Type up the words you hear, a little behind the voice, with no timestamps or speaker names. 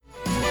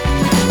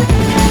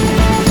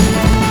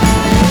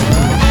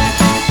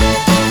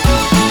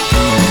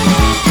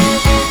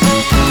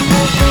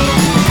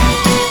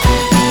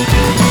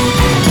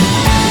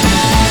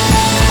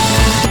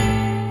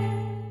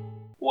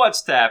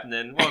what's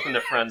happening? Welcome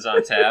to Friends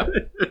on Tap.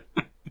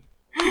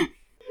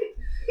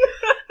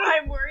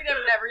 I'm worried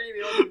I'm never going to be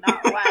able to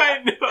not laugh.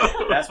 I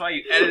know. That's why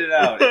you edit it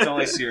out. It's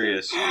only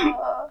serious.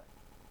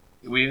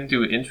 We didn't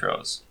do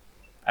intros.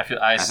 I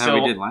thought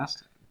we did last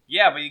time.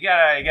 Yeah, but you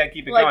gotta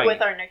keep it like going.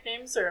 with our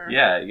nicknames, or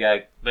Yeah, you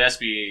gotta. There has to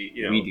be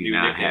we do new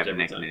not nicknames have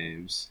every time.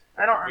 nicknames.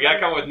 I don't remember. You gotta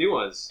come up with new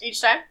ones. Each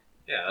time.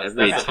 Yeah,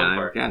 Every that's the fun time.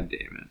 part. God damn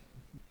it.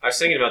 I was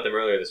thinking about them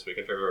earlier this week.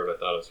 I can't remember what I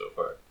thought of so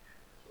far.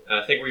 And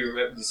I think we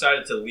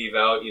decided to leave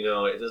out.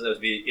 It doesn't have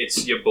to be.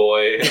 It's your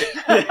boy.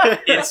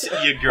 It's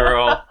your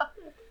girl.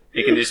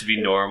 It can just be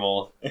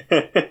normal.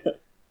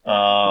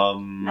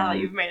 No,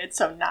 you've made it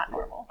so not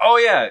normal. Oh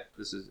yeah,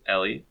 this is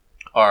Ellie,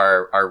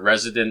 our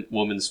resident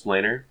woman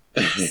splainer.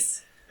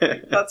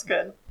 That's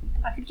good.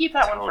 I could keep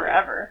that one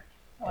forever.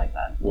 I like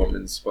that.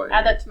 Woman spider.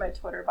 Add that to my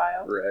Twitter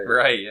bio.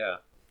 Right, yeah.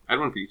 I had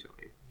one for you,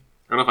 Tony.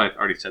 I don't know if I've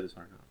already said this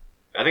or not.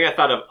 I think I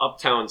thought of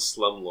Uptown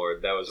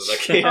Slumlord. That was what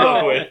I came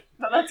up with.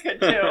 No, that's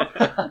good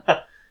too.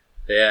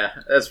 Yeah,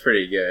 that's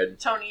pretty good.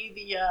 Tony,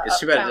 the It's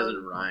too bad it Uptown-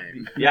 doesn't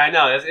rhyme. Yeah, I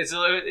know.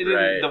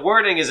 Right. The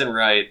wording isn't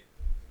right.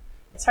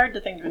 It's hard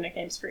to think of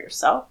nicknames for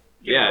yourself.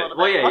 Give it a Yeah. little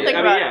Well, bit. yeah. I'll think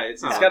about it.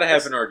 It's It's got to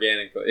happen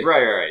organically.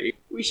 right.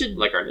 We should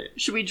Like our name.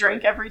 Should we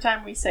drink every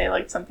time we say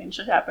like something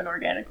should happen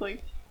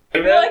organically? I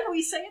Yeah. feel like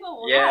we say it a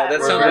lot. Yeah, that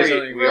We're sounds very- like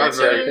something We're like,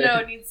 very... no,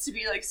 it needs to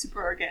be like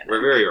super organic.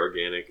 We're very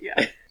organic.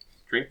 Yeah.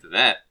 Drink to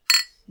that.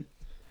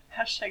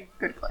 Hashtag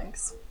good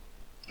clinks.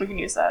 We can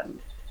use that.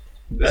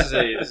 This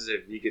is a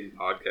vegan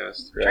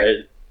podcast.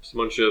 Right. Just a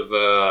bunch of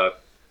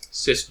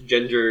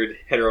cisgendered,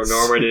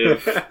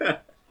 heteronormative.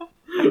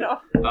 No.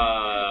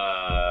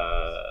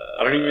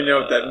 I don't even know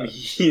what that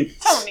means.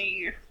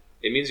 Tony.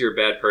 It means you're a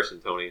bad person,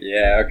 Tony.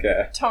 Yeah,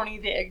 okay. Tony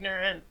the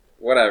ignorant.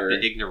 Whatever.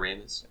 The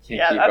ignoramus. Can't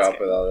Yeah, keep that's up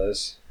good. with all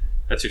this.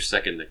 That's your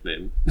second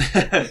nickname.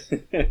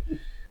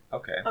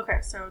 Okay. Okay,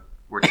 so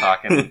We're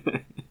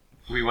talking.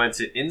 We went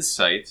to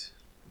Insight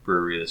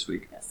Brewery this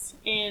week. yes,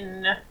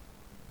 in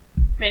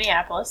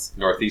Minneapolis,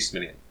 Northeast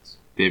Minneapolis.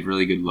 They have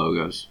really good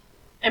logos.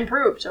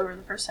 improved over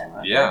the first time we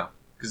went Yeah.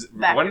 Because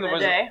Back in the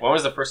day. when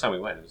was the first time we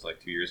went? It was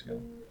like 2 years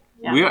ago.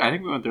 there. Yeah. I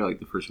think we went there like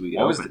the first week it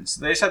What was opened.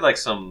 they just had like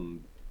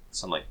some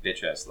like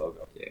bitch ass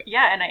logo.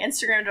 Yeah, and I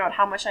Instagrammed about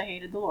how much I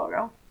hated the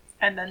logo,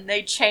 and then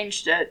they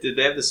changed it. Did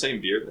they have the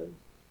same beer then?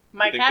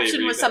 My You think they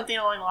caption was read that? something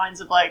along the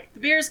lines of like, "The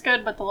beer's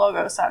good, but the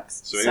logo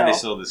sucks." So maybe they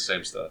still did the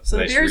same stuff. So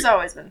the They beer's just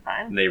always been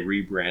fine. and they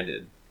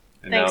rebranded.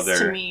 And Thanks now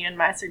they're to me and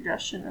my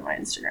suggestion and my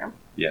Instagram.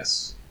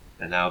 yes.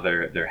 And now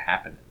they're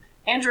happening.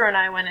 Andrew and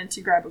I went in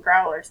to grab a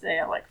growler today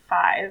at like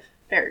 5.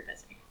 Very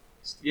busy.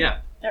 Yeah.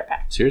 They're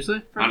packed.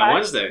 Seriously? For On a 5?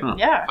 Wednesday. Huh.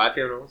 Yeah. 5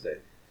 p.m. on a Wednesday.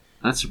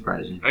 That's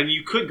surprising. And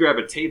you could grab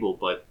a table,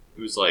 but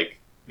it was like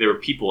there were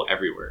people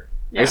everywhere.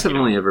 I guess I've you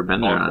know, only ever been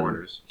there all on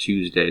corners.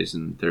 Tuesdays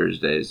and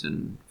Thursdays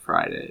and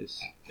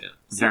Fridays. Yeah.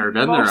 I've never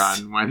been there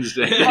Most- on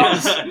Wednesdays.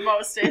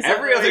 Most days.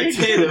 Every of the other week.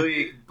 day of the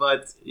week,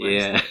 but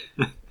Yeah.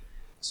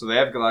 So they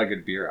have a lot of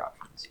good beer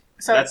options.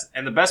 So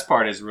And the best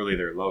part is really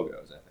their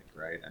logos, I think,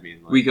 right? I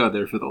mean, like, We go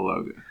there for the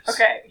logo.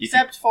 okay, You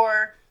except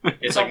for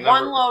it's the like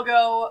one number-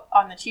 logo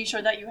on the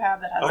T-shirt that you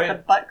have that has Oh, yeah. the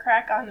butt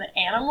crack on the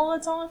animal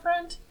that's on the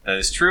front. That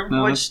is true.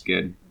 No, Which- that's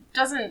good.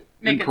 Doesn't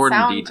make Important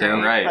it sound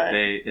detail. great,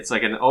 Right. but It's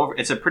like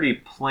it's a pretty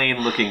plain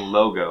looking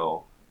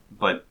logo,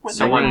 but with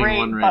So a wearing great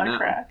one right butt now.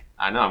 crack.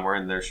 I know I'm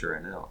wearing their shirt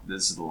right now.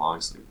 This is the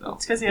long sleeve though.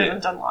 It's because he Yeah,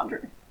 hasn't done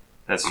laundry.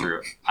 That's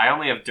true. I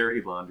only have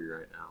dirty laundry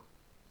right now.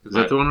 Is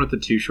that the one with the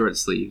two short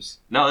sleeves?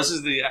 No, this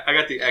is I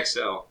got the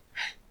XL.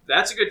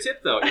 That's a good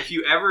tip though. If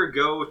you ever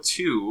go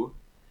to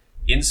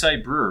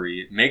Insight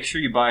Brewery, make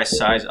sure you buy a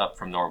size up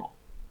from normal,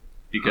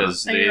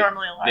 because And you're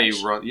normally a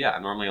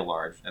large. normally a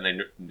large,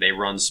 and they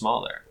run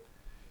small there.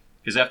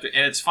 Because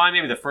and it's fine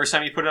maybe the first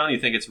time you put it on you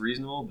think it's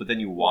reasonable, but then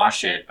you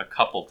wash it a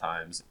couple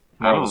times.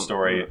 Moral of the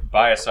story: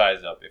 buy a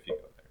size up if you go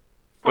there.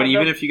 But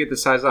even if you get the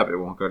size up, it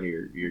won't go to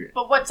your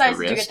But what size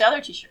did you wrist? get the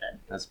other T-shirt in?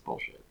 That's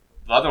bullshit.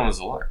 The other one was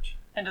a large.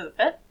 And does it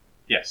fit?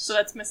 Yes. So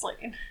that's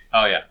misleading.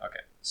 Oh yeah. Okay.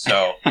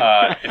 So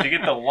if you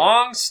get the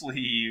long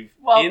sleeve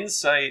Well,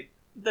 Insight.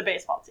 The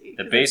baseball tee.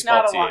 The 'Cause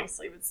baseball It's tee. not a long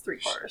sleeve. It's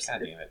 3/4. God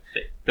damn it.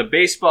 The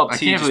baseball I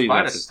tee, can't just believe buy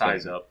a that's a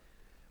size thing. up.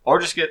 Or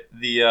just get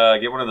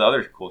get one of the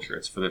other cool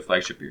shirts for the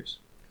flagship beers.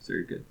 Because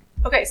they're good.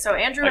 Okay, so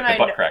Andrew Like and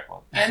the I butt crack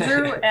one.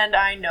 Andrew and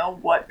I know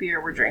what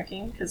beer we're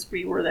drinking because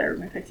we were there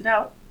when we picked it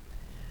out.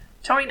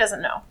 Tony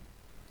doesn't know,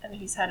 and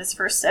he's had his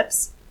first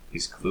sips.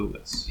 He's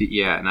clueless.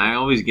 Yeah, and I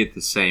always get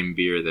the same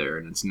beer there,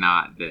 and it's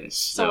not this.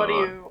 So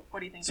what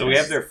do you think? So it we is?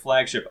 have their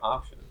flagship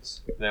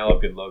options. They all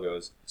have good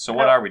logos. So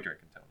what are we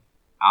drinking, Tony?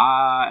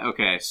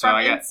 Okay, so from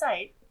I got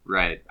Insight.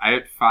 right. I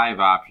got 5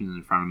 options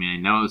in front of me. I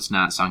know it's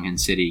not Sunken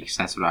City because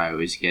that's what I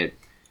always get.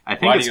 I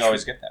think Why do it's you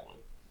always get that one?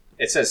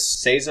 It says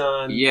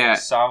Saison Yeah.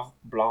 Sauv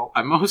Blanc.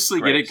 I mostly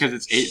get it Grapes. because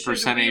it's 8%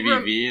 Should we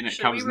ABV, and it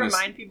should comes we in this.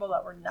 remind people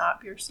that we're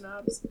not beer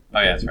snobs, Oh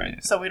yeah, that's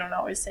right. so we don't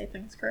always say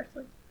things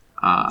correctly?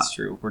 That's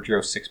true. We're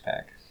Joe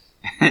 6-pack.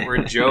 We're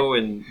Joe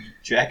and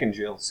Jack and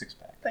Jill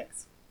 6-pack.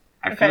 Thanks.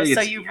 I feel Okay, like so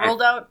it's- you've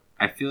ruled out.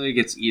 I feel like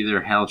it's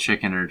either Hell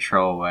Chicken or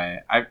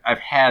Throwaway. I've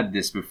had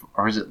this before,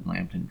 or is it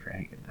Lambton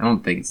Dragon? I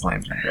don't think it's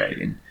Lambton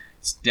Dragon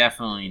It's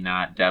definitely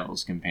not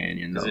Devil's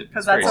Companion, though.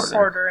 Because that's a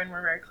porter, and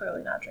we're very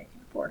clearly not drinking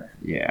a porter.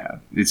 Yeah.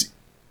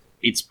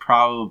 It's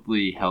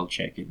probably Hell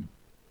Chicken.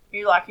 Are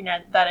you locking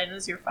that in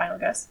as your final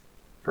guess?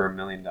 For $1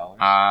 million.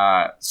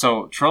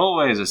 So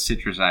Trollway is a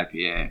citrus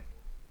IPA.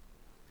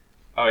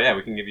 Oh yeah,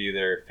 we can give you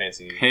their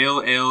fancy.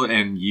 Pale ale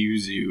and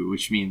yuzu,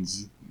 which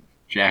means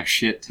jack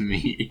shit to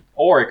me.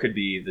 Or it could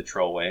be the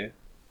Trollway,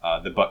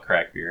 the butt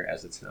crack beer,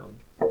 as it's known.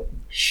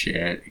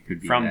 Shit, it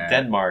could be From that.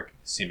 Denmark,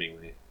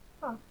 seemingly.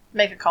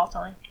 Make a call,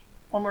 Tony.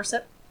 One more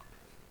sip.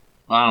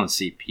 Well, I don't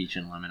see peach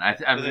and lemon. I'm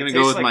Does it going to taste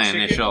go with like my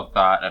chicken? initial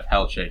thought of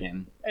Hell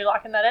Chicken. Are you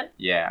locking that in?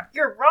 Yeah.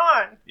 You're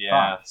wrong.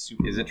 Yeah, Fuck.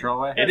 super. Is it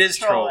Trollway? It is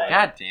Trollway.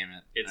 God damn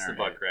it. It's the All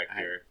butt right. crack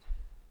beer.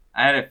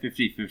 I had a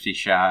 50-50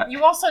 shot.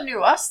 You also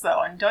knew us,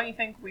 though, and don't you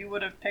think we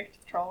would have picked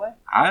Trollway?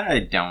 I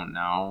don't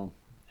know.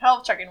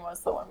 Hell Chicken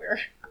was the one we were...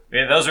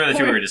 Yeah, those were the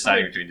two we were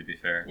deciding between, to be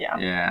fair.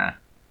 Yeah.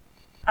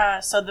 Yeah.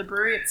 So the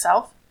brewery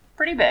itself,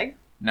 pretty big,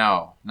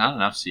 No, not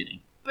enough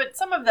seating. but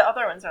some of the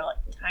other ones are, like,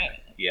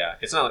 tiny. Yeah,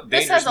 it's not.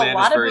 This Dangerous has a Man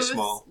lot is of very booths,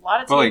 small. a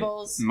lot of But like,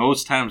 tables.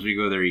 most times we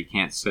go there, you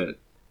can't sit.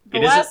 The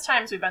It last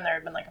times we've been there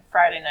have been, like, a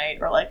Friday night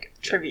or, like,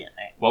 trivia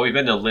night. Well, we've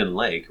been to Lynn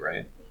Lake,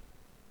 right?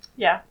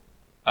 Yeah.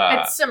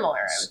 It's similar,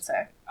 I would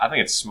say. I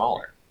think it's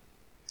smaller.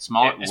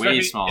 Small, Especially-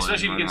 way smaller.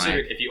 Especially if than you consider,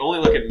 Lake. if you only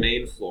look at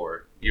main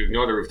floor, you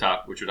ignore the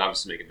rooftop, which would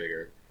obviously make it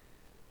bigger.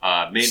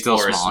 Main Still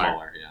floor smaller. is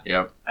smaller. Yeah.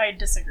 Yep. I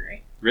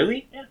disagree.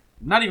 Really?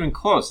 Not even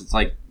close. It's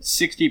like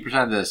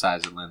 60% of the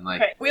size of Lynn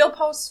Lake. Okay, we'll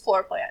post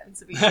floor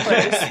plans of each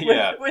place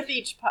Yeah. with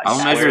each podcast.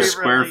 I'll measure we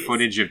square release.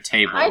 footage of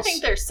tables. I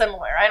think they're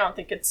similar. I don't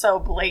think it's so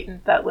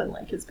blatant that Lynn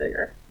Lake is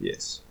bigger.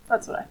 Yes.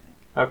 That's what I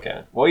think.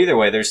 Okay. Well, either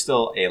way, there's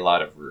still a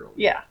lot of room.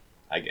 Yeah.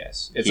 I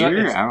guess. It's Here, not,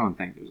 it's- I don't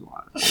think there's a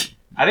lot of room.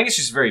 I think it's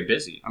just very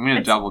busy. I'm going to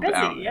It's double busy,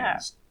 down. yeah.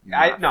 It's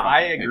I not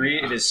fucking big agree. It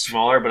enough. is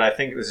smaller, but I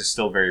think this is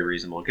still very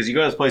reasonable because you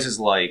go to places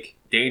like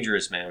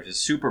Dangerous Man, which is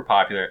super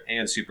popular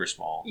and super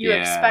small. You Yeah,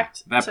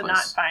 expect that to place.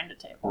 not find a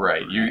table.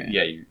 Right. You. Right.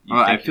 Yeah. You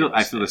Well, I think you're feel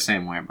the gonna stay.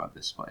 same way about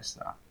this place,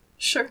 though.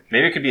 Sure.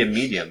 Maybe it could be a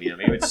medium. You know,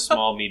 maybe it's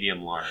small,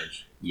 medium,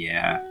 large.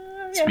 Yeah,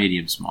 it's Yeah.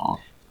 medium small.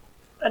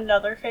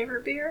 Another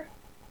favorite beer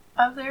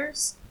of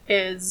theirs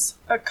is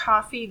a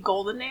coffee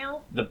golden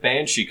ale. The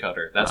Banshee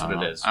Cutter. That's what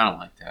it is. I don't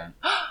like that.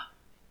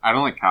 I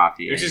don't like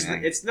coffee. It's just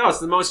anything. it's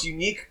the most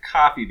unique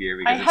coffee beer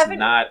because I it's haven't-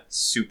 not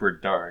super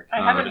dark. I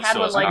Oh, haven't but had so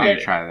one it's like not-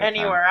 it Try that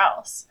anywhere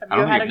else. Have I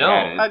you don't had even know.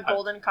 a I-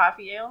 golden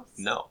coffee ale?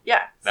 No,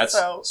 Yeah. that's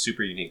so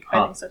super unique.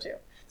 I think so too.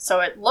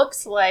 So it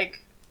looks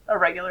like a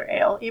regular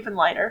ale, even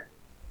lighter,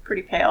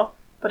 pretty pale,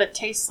 but it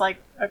tastes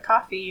like a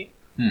coffee.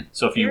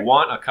 So if you Beer?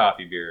 want a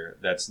coffee beer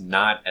that's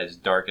not as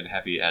dark and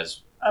heavy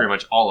as A pretty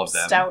much all of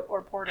them, Stout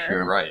or porter.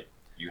 Sure. right?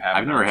 You have.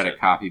 I've an never had a option.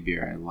 coffee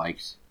beer I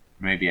liked.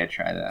 Maybe I'd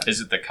try that. Is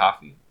it the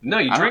coffee? No,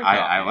 you I don't- drink coffee.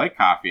 I like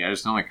coffee. I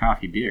just don't like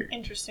coffee beer.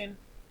 Interesting.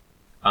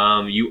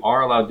 You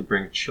are allowed to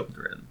bring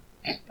children.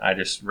 I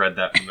just read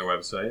that from their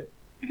website.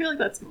 I feel like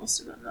that's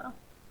most of them though.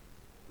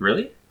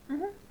 Really?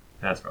 Mhm.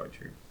 That's probably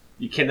true.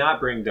 You cannot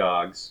bring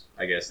dogs.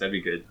 I guess that'd be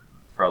good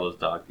for all those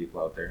dog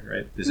people out there,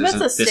 right? This That's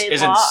isn't a state this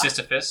isn't law.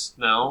 Sisyphus.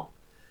 No,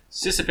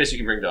 Sisyphus. You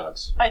can bring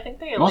dogs. I think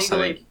they Most of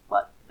illegally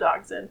let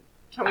dogs in.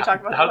 Can we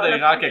talk about How that? do they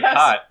not get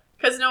caught?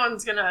 Because no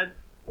one's gonna.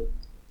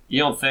 You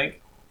don't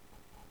think?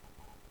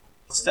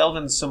 Let's delve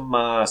in some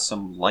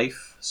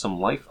life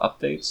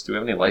updates. Do we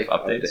have any life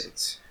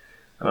updates?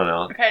 I don't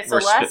know. Okay, so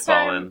We're last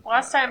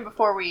spitballing. time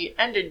before we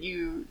ended,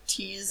 you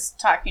teased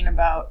talking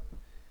about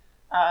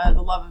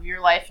the love of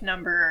your life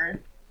number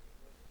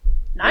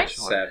 9, Which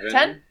one? 7.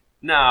 10.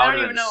 No, I it don't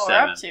would've even been know what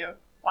 7. we're up to.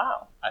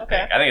 Wow. I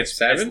Okay. think it's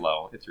 7?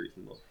 low. It's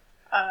reasonable.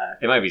 Uh,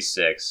 It might be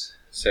 6.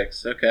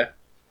 6. Okay.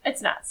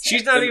 it's not.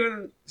 She's not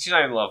even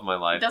love of my It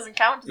life. doesn't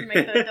count. Doesn't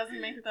make the. Doesn't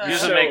make She the.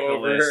 doesn't Show make the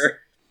over list. her.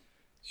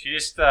 She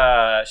just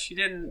she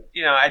didn't,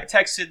 I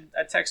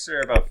texted her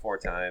about 4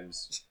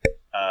 times.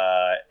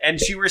 And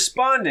she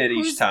responded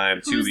each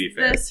time, to who's be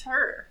fair. this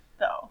her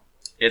though?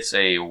 It's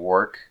a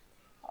work,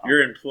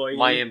 Your employee.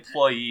 my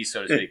employee,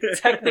 so to speak.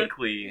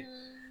 Technically,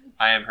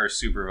 I am her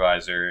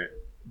supervisor,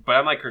 but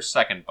I'm like her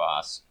second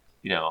boss.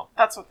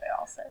 That's what they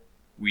all say.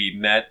 We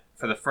met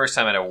for the first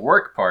time at a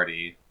work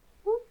party,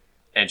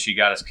 and she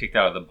got us kicked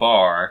out of the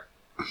bar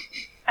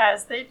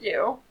As they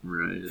do.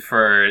 Right.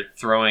 for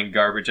throwing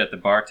garbage at the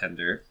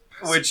bartender.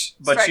 But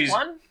Strike she's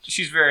one.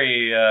 she's a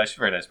very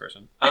nice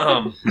person.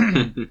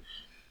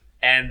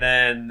 And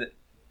then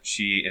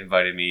she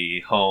invited me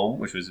home,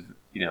 which was a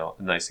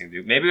nice thing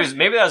to do. Maybe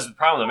that was the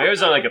problem. Maybe it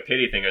was not like a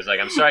pity thing. It was like,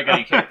 I'm sorry I got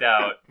you kicked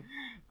out.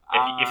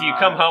 If you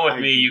come home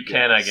with me, you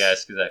can, I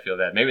guess, because I feel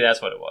bad. Maybe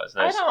that's what it was.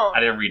 And I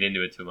didn't read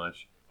into it too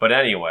much. But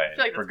anyway, I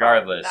feel like that's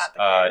regardless, probably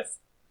not the case.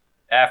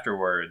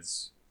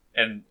 afterwards,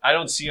 and I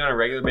don't see her on a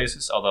regular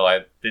basis, although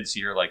I did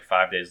see her like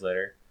 5 days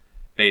later.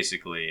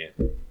 Basically,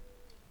 she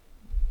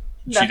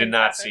did Nothing's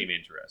not happened. seem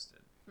interested.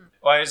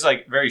 Well, it was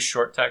like very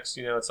short text,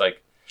 it's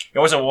like, it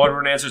wasn't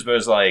one-word answers, but it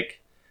was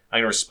like, I'm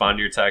going to respond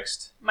to your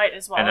text, Might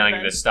as well. and then I'm have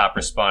going to been. stop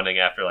responding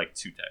after like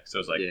 2 texts. So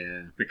it was like,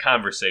 Yeah. the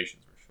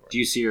conversations were short. Do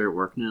you see her at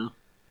work now?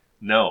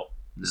 No.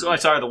 No. So I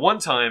saw her the one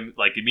time,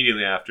 like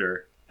immediately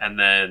after, and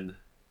then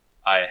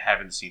I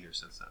haven't seen her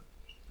since then.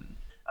 That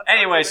sounds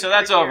Anyway, even so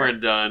that's creepier. over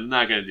and done.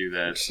 Not gonna do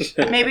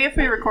that. Maybe if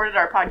we recorded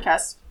our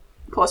podcast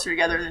closer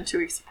together than 2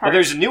 weeks apart. But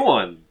there's a new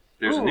one.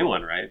 There's a Ooh. new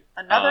one, right?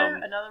 another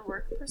um, another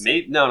work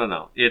person.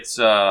 No. It's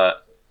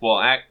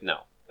no.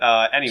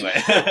 Anyway,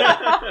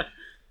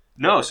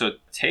 no. So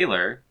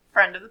Taylor,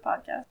 Friend of the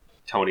podcast.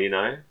 Tony, and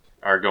I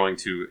are going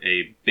to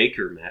a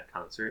Baker Matt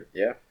concert.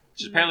 Yeah.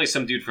 Which is apparently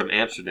some dude from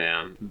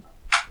Amsterdam.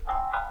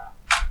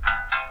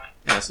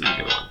 Yeah, this is a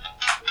good one.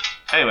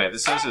 Anyway,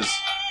 this is.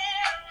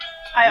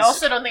 I This-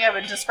 also don't think I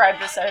would describe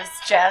this as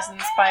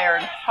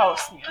jazz-inspired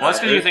house music. Well,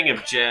 that's because you think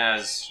of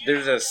jazz.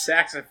 There's a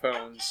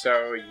saxophone,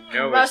 so you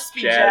know Must it's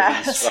be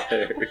jazz jazz.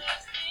 inspired.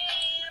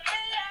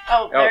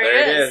 Oh, there there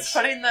it it is. is.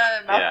 Putting the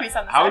mouthpiece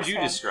on the How would you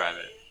saxophone. describe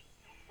it?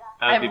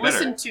 That'd I've be better.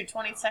 listened to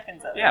 20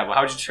 seconds of it. Yeah, well,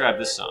 how would you describe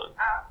this song?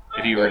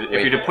 If you were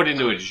to put it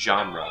into a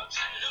genre,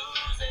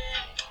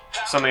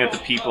 something that the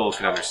people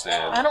can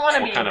understand. I don't want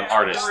to what be kind of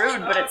artist? rude,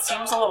 but it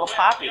seems a little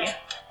poppy.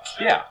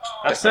 Yeah,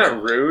 That's fair.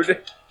 not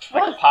rude.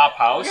 Like pop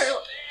house. You're-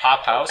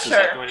 Pop house is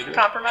that the way to do Sure. it?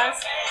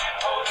 Compromise.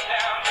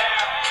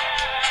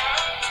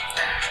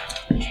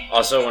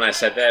 Also, when I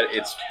said that,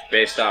 it's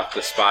based off the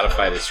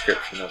Spotify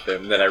description of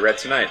him that I read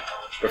tonight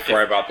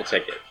before I bought the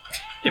ticket.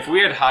 If we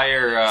had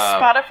higher,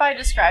 Spotify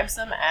describes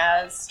them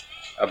as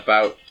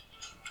About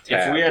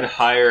if we had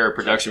higher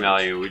production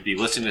value, we'd be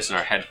listening to this in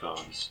our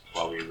headphones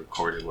while we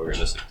recorded what we were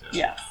listening to.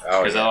 yes.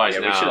 Oh, 'Cause yeah. otherwise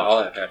we now- should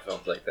all have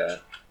headphones like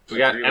that. We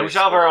got, and we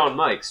should have our own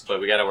mics, but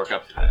we got to work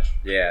up to that.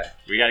 Yeah.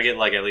 We got to get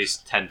like at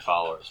least 10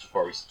 followers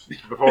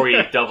before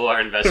we double our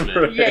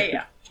investment.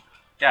 Yeah.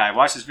 Yeah, I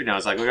watched this video. I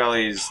was like, look at all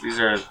these.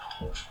 They're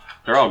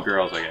all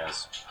girls, I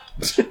guess.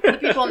 The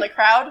people in the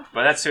crowd,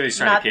 But that's who he's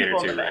trying not to cater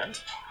people in to, the right? band.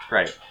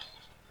 Right.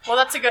 Well,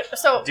 that's a good.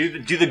 So Do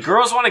the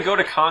girls want to go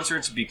to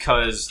concerts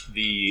because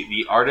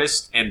the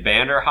artist and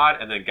band are hot,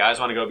 and then guys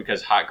want to go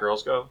because hot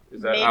girls go?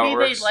 Is that how it maybe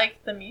works? they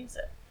like the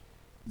music.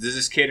 Does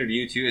this cater to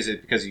you too? Is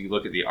it because you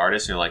look at the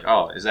artist and you're like,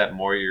 oh, is that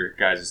more your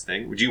guys'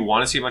 thing? Would you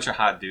want to see a bunch of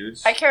hot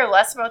dudes? I care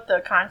less about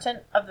the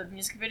content of the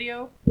music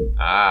video.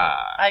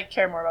 Ah. I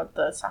care more about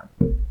the song.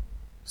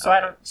 So I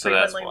Okay, don't so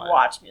that's frequently why.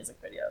 watch music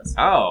videos.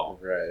 Oh.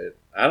 Right.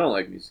 I don't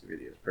like music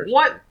videos personally.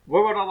 What? What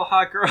about all the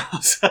hot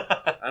girls?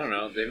 I don't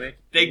know. They make.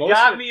 They most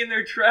got of- me in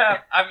their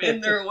trap. I'm in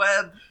their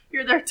web.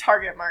 You're their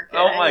target market.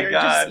 Oh and my you're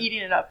God. just eating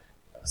it up.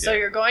 So Yeah.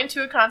 you're going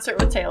to a concert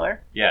with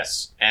Taylor.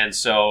 Yes. And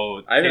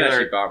so I haven't Taylor,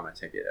 actually bought my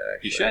ticket.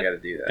 Actually, You should. I got to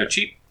do they're that.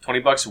 cheap.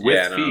 $20 with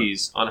Yeah, I know.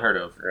 fees, unheard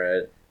of.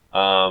 Right.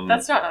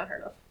 That's not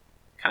unheard of.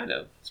 Kind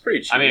of. It's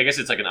pretty cheap. I mean, I guess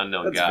it's like an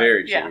unknown that's guy.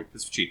 very cheap. Yeah.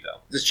 It's cheap though.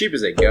 It's as cheap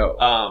as they go.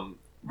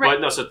 Right.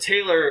 But no. So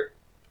Taylor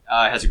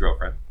has a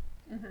girlfriend.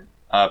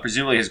 Mhm.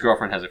 Presumably his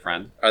girlfriend has a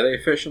friend. Are they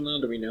official now?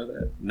 Do we know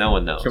that? No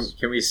one knows.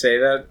 Can we say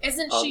that?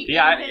 Isn't Um, she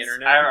Yeah, in his...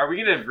 internet. Are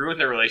we going to ruin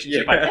their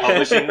relationship by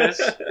publishing this?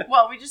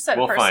 Well, we just said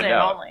We'll first find name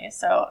out. only.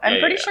 So I'm Yeah,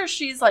 pretty yeah. sure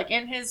she's like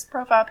in his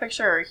profile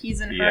picture or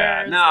he's in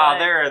Yeah. hers. No, like,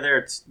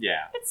 they're yeah.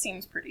 It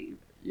seems pretty...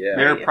 Yeah.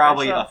 They're Pretty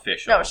probably official.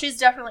 official. No, she's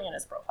definitely in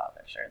his profile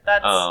picture.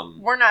 That's...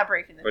 we're not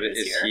breaking the But news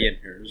is here. he in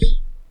hers?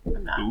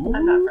 I'm not. Ooh.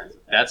 I'm not friends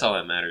with him. That's all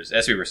that matters. It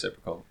has to be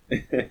reciprocal.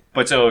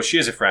 But so she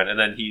has a friend, and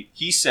then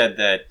he said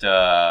that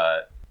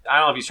I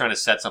don't know if he's trying to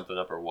set something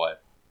up or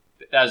what.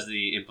 That's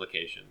the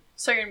implication.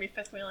 So you're going to be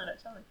fifth wheeling it,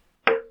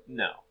 Tony.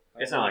 No,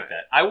 it's not like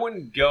that. I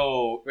wouldn't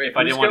go Wait, if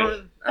I who's didn't want to.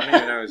 going? I don't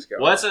even know who's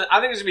going. Well, I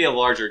think it's gonna be a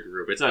larger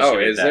group. It's not. just Oh,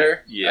 gonna be is that.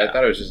 there? Yeah. I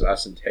thought it was just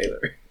us and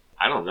Taylor.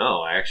 I don't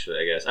know. Actually,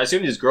 I guess I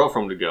assumed his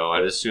girlfriend would go.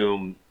 I'd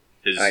assume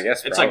his. I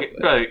guess it's like probably.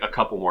 probably a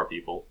couple more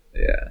people.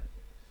 Yeah.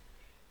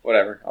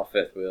 Whatever. I'll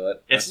fifth wheel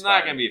it. It's That's not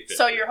fine. gonna be a fit.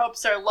 So your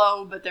hopes are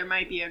low, but there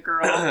might be a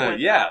girl. with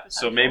yeah. potential.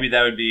 So maybe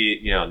that would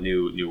be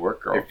new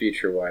work Your girl.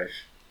 future wife.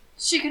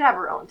 She could have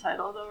her own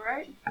title, though,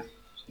 right?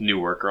 New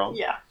work girl.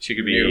 Yeah. She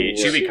could New be.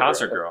 She could be work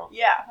concert girl. girl.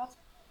 Yeah, that's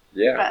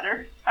Yeah.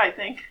 better, I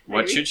think. What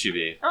maybe. should she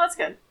be? Oh, that's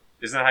good.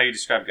 Isn't that how you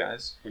describe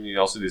guys? When you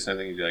also do the same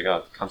thing, you'd be like,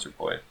 oh, concert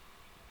boy.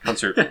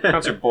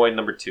 Concert boy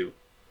number 2.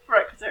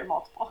 Right, because there are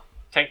multiple.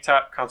 Tank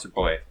top, concert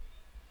boy.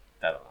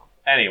 I don't know.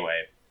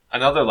 Anyway,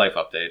 another life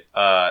update.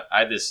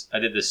 I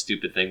did this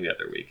stupid thing the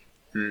other week.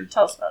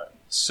 Tell us about it.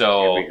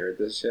 So Have we heard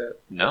this yet?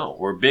 no,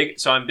 we're big.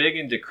 So I'm big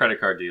into credit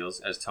card deals,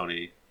 as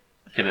Tony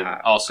can Ah,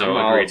 also I'm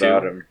all agree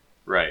about to. him.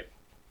 Right.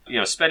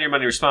 Spend your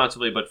money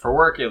responsibly, but for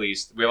work at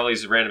least, we have all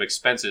these random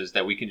expenses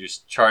that we can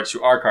just charge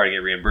through our card and get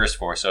reimbursed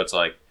for. So it's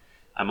like,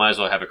 I might as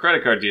well have a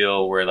credit card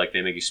deal where like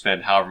they make you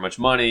spend however much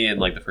money in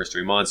like the first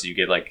 3 months. You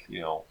get like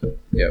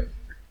Yep.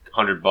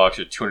 $100 or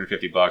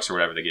 $250 or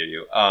whatever they give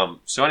you.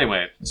 So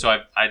anyway, so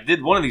I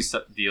did one of these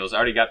deals. I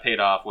already got paid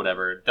off.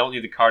 Whatever. Don't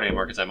need the card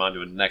anymore because I'm on to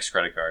the next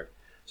credit card.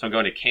 So I'm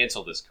going to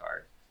cancel this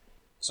card.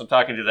 So I'm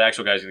talking to the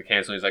actual guy who's going to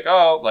cancel. He's like,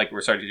 oh, like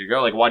we're starting to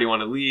go. Like, why do you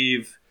want to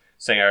leave?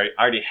 Saying I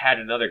already had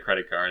another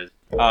credit card.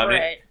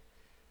 Right.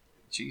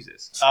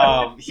 Jesus.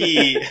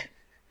 He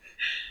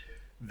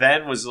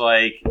then was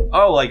like,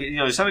 oh, like,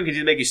 something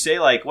could make you say,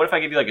 like, what if I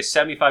give you like a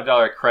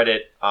 $75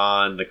 credit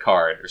on the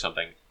card or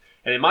something?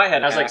 And in my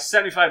head, I was like,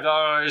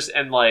 $75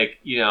 and like,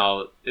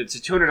 it's a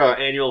 $200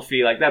 annual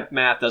fee. Like, that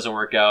math doesn't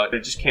work out.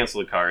 Just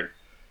cancel the card.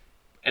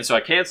 And so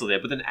I canceled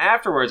it. But then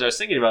afterwards, I was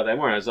thinking about that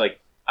more. And I was like,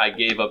 I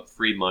gave up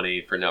free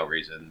money for no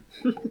reason.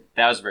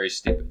 That was very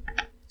stupid.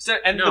 So,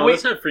 and No, the way,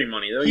 it's not free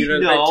money though. He- You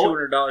don't pay no.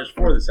 $200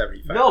 for the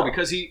 $75. no,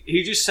 because he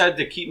just said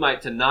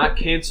to not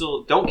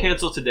cancel. Don't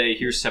cancel today.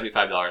 Here's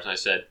 $75. And I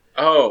said,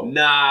 Oh,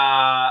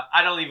 nah,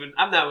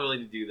 I'm not willing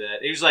to do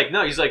that. He was like,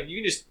 no. He's like,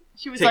 you can just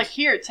He was Take- like,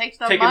 "Here, take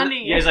the taking,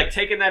 money." yeah, he's like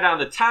taking that out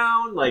of the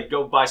town, like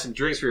go buy some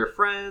drinks for your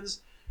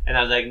friends. And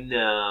I was like, no,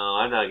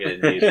 I'm not gonna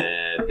do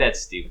that.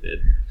 That's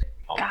stupid.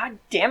 God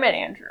damn it,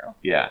 Andrew.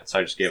 Yeah, so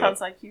I just gave up.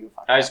 Sounds like you.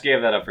 Fucked I up. just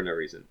gave that up for no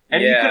reason.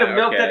 And you Yeah, could have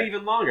milked okay. that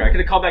even longer. I could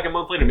have called back a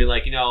month later and be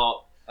like,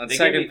 on they gave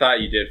second me- thought,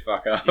 you did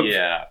fuck up.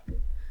 yeah.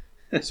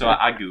 So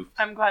I goofed.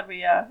 I'm glad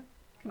we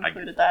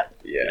concluded that.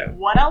 Yeah.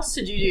 What else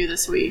did you do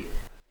this week?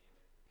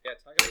 Yeah,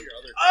 talk about your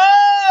other.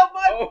 Oh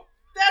my! Oh,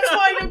 That's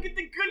why you don't get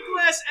the good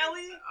glass,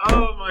 Ellie.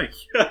 oh my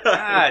god.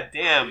 God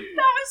damn! That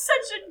was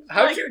such a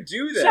How'd like, you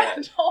do that?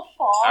 gentle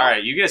fall. All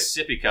right, you get a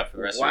sippy cup for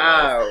the rest of your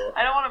life. Wow.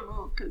 I don't want to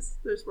move because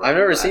there's. I've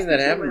never glass seen that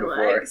between happen my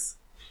before. legs.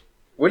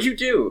 What'd you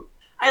do?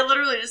 I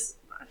literally just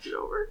knocked it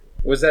over.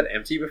 Was that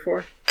empty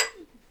before?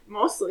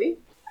 Mostly.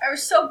 I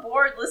was so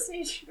bored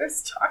listening to you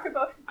guys talk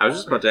about. I was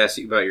just about to ask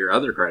you about your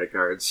other credit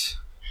cards.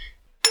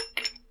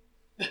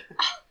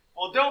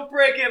 Well, don't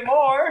break it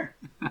more.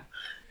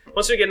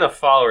 Once we get enough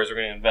followers, we're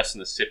going to invest in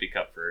the sippy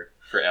cup for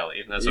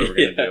Ellie. That's what we're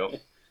going to do.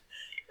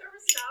 There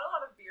was not a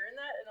lot of beer in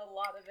that, and a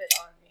lot of it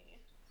on me.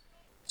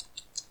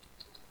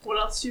 What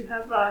else do you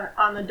have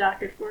on the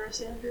docket for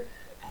us, Andrew?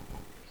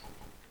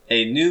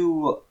 A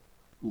new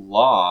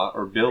law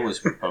or bill was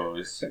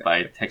proposed by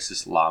a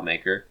Texas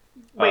lawmaker.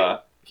 Wait,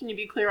 can you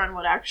be clear on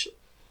what actually?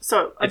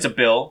 So It's a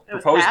bill, it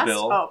was proposed passed?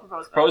 bill, Oh,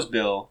 proposed bill. proposed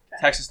bill,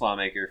 Okay. Texas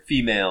lawmaker,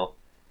 female.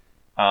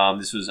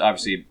 This was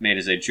obviously made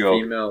as a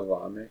joke. Female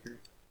lawmaker.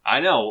 I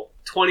know,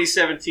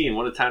 2017,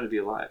 what a time to be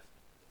alive.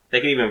 They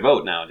can even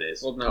vote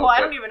nowadays. Well, no. Well, I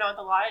but don't even know what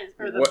the lie is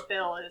or the What-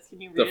 bill is.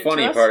 Can you read the it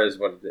funny to us? part is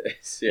what it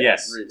is. Yeah,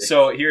 Yes. read it.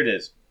 So here it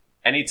is.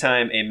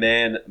 Anytime a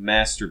man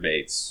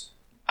masturbates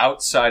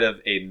outside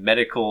of a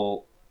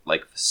medical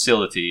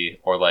facility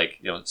or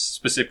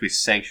specifically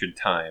sanctioned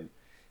time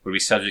would be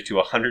subject to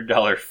a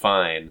 $100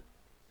 fine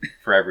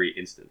for every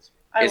instance.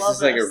 I Is love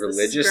this like a This is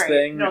religious great.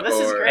 thing, No, this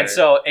is or- great. And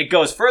so it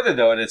goes further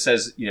though, and it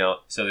says,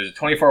 so there's a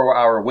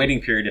 24-hour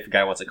waiting period if a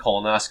guy wants a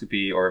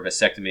colonoscopy or a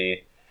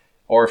vasectomy,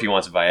 or if he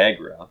wants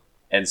Viagra.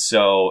 And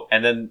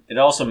then it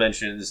also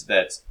mentions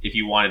that if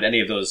you wanted any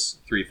of those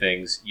three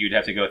things, you'd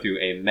have to go through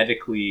a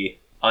medically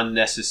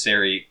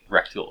unnecessary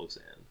rectal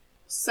exam.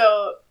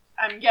 So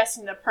I'm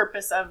guessing the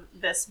purpose of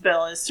this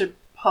bill is to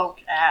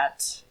poke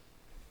at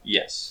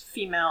Yes,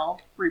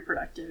 female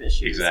reproductive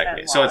issues.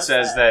 exactly. and So it laws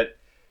says that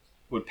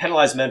would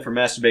penalize men for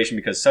masturbation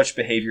because such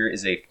behavior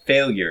is a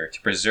failure to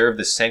preserve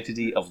the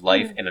sanctity of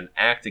life and an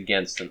act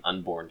against an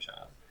unborn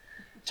child.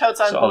 totes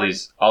on So board.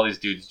 all these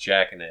dudes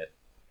jacking it.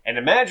 And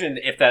imagine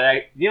if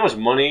that, how much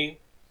money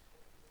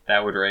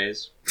that would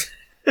raise?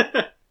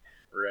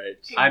 Right.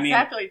 I mean-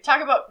 Exactly.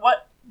 Talk about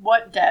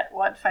what debt,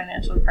 what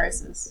financial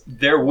crisis.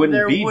 There wouldn't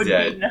there be would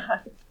debt. be none.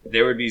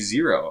 There would be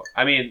zero.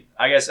 I mean,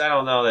 I guess I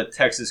don't know that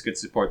Texas could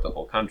support the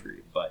whole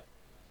country, but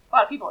A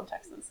lot of people in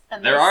Texas,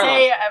 and There they are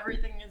say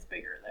everything is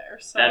bigger there.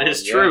 So that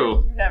is Yeah.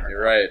 true. You never. You're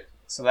know. right.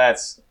 So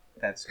that's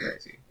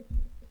crazy.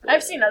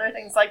 I've seen other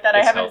things like that. I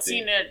It's haven't healthy.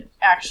 seen it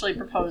actually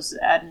proposed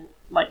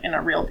in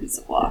a real piece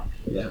of law.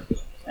 Yeah.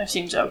 I've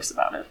seen jokes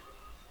about it.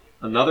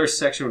 Another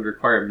section would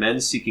require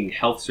men seeking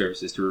health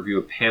services to review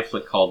a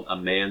pamphlet called A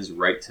Man's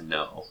Right to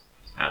Know.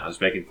 I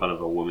was making fun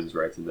of a woman's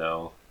right to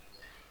know.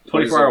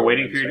 What is 24-hour a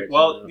waiting woman's period. right to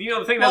Well, know?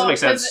 the thing doesn't make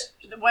 'cause sense.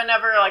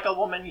 Whenever a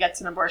woman gets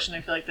an abortion,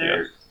 I feel like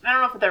they're. I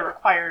don't know if they're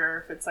required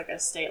or if it's a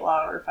state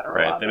law or federal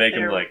Right, law. they but make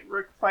them, they're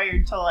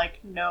required to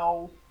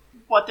know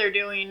what they're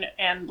doing,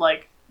 and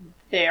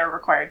they are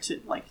required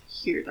to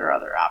hear their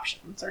other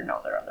options or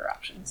know their other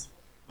options.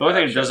 The only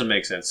thing that doesn't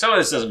make sense. Some of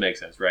this doesn't make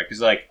sense, right?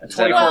 Because a Is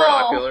that 24 Well-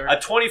 popular? a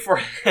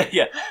 24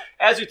 yeah.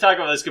 As we talk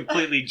about this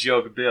completely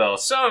joke bill,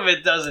 some of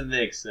it doesn't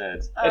make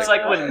sense. It's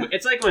like when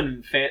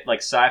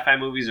sci-fi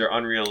movies are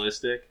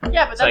unrealistic.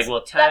 Yeah, but It's that's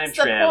well, time that's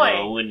the travel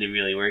point. wouldn't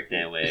really work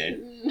that way.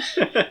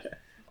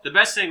 The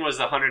best thing was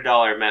the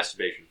 $100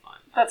 masturbation fine.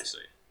 That's-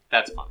 Obviously,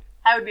 that's funny.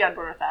 I would be on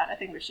board with that. I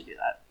think we should do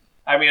that.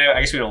 I mean, I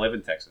guess we don't live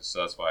in Texas,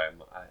 so that's why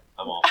I'm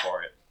all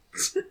for it.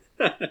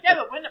 Yeah,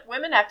 but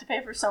women have to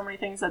pay for so many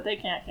things that they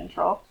can't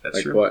control, That's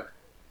Like true. what?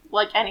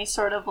 like any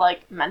sort of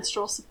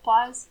menstrual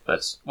supplies.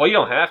 Well, you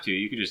don't have to.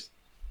 You could just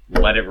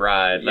let it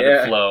ride, let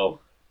Yeah. it flow.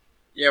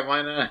 Yeah,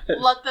 why not?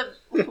 Let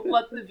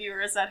the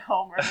viewers at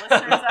home or listeners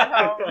at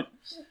home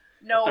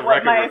know The what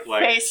record my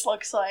reflects. face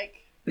looks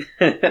like.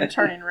 I'm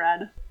turning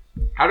red.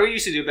 How do we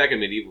used to do it back in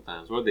medieval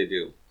times? What did they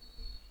do?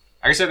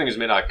 I guess everything was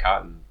made out of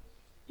cotton.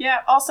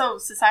 Yeah. Also,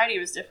 society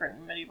was different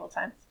in medieval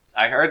times.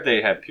 I heard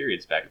they had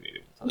periods back in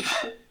medieval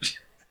times.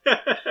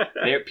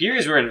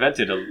 Periods were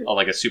invented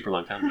a super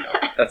long time ago.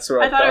 That's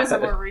what I thought it was a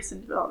more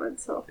recent development,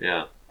 so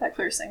Yeah. that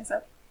clears things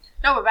up.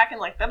 No, but back in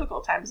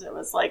biblical times, it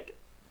was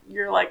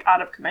you're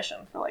out of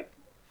commission for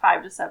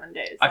 5 to 7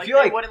 days. I Like, feel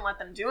they like- wouldn't let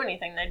them do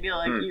anything. They'd be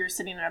like, you're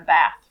sitting in a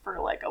bath for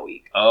like a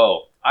week.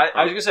 Oh,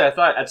 I was gonna say I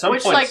thought at some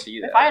Which, point like, see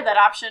if that. I had that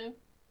option,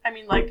 I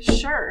mean, like,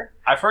 sure.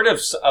 I've heard of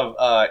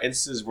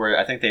instances where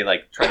I think they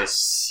like try to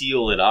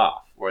seal it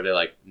off, where they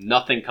like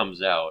nothing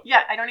comes out.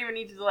 Yeah, I don't even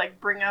need to like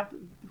bring up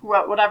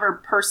whatever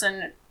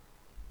person,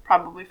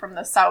 probably from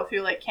the south,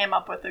 who like came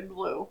up with the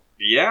glue.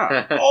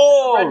 Yeah.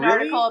 Oh, Read an really?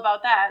 article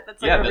about that.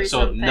 That's like Yeah, a recent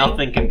so thing.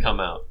 nothing can come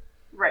out.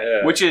 Right.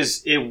 Yeah. Which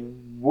is, it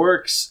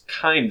works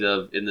kind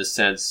of in the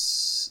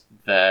sense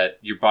that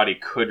your body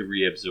could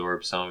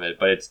reabsorb some of it,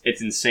 but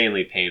it's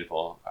insanely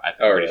painful. I'm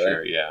Oh, pretty really?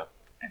 sure, yeah.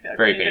 I feel like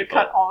Very we need painful.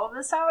 to cut all of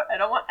this out. I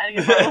don't want any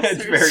of our It's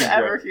listeners very to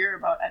ever gross. hear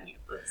about any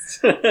of this.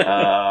 Mostly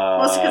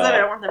Mostly because I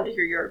don't want them to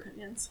hear your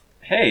opinions.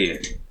 Hey.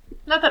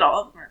 Not that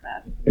all of them are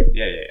bad.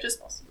 Yeah.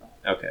 Just most of them.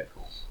 Okay,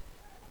 cool.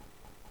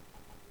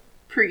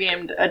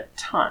 Pre-gamed a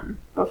ton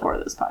before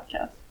this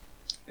podcast.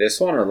 This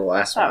one or the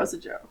last That one? was a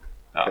joke.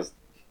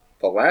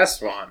 The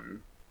last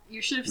one.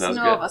 You should have That seen was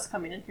all of good. us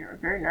coming in here. We're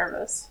very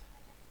nervous.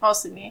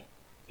 Mostly me.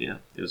 Yeah.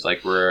 It was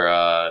like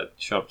we're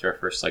showing up to our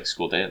first like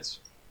school dance.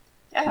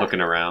 Yeah. Looking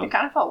It around.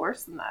 kind of felt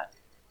worse than that.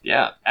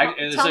 Yeah.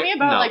 Tell me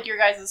about like your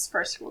guys'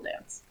 first school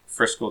dance.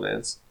 first school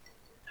dance.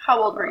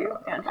 How old were you,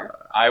 Andrew?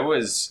 I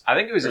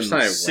think it was First in time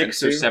I went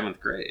 6th or to? 7th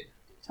grade.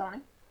 Tony?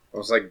 It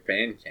was like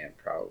band camp,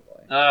 probably.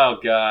 Oh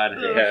god.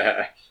 Ugh.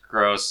 Yeah.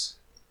 Gross.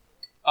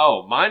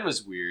 Oh, mine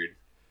was weird.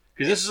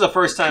 Because this is the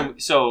first time.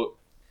 So,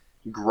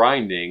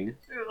 grinding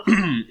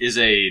Ugh. is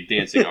a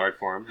dancing art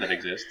form that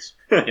exists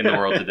in the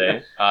world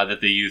today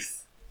that the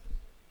youth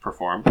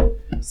perform. Do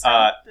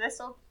they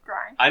still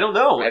grind? I don't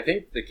know. I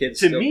think the kids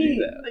To still me-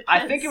 do that. The I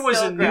kids think it was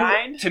still a new.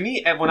 grind? To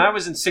me, when I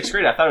was in 6th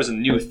grade, I thought it was a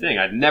new thing.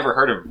 I'd never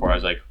heard of it before. I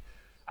was like,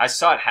 I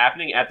saw it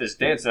happening at this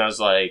dance, and I was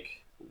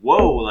like,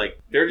 "Whoa!" Like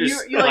they're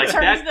just You like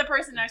turn that. to the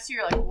person next to you,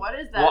 you're like, what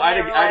is that? Well, I And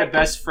had, they a, were I had a like,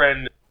 best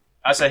friend.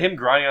 I saw him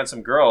grinding on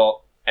some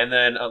girl, and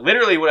then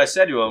literally what I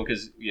said to him,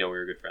 because we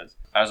were good friends.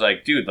 I was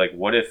like, "Dude, like,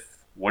 what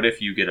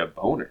if you get a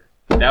boner?"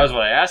 That was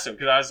what I asked him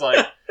because I was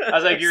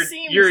like,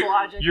 Seems you're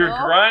logical.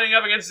 grinding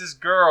up against this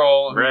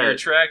girl who Right. you're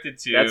attracted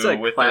to That's a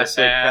with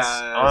classic her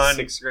ass on.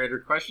 6th grader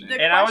question.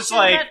 The And I was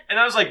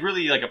question like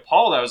really like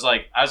appalled. I was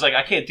like,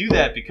 I can't do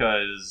that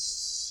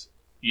because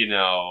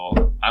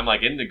I'm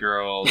like into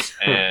girls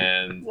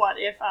and What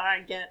if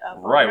I get a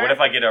boner? right. What if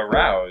I get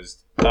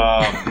aroused?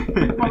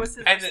 What was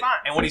his And response?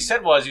 what he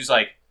said was, he's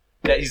like,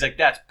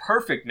 that's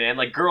perfect, man.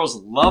 Like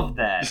girls love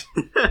that.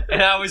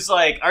 And I was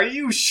like, are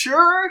you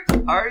sure?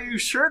 Are you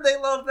sure they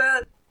love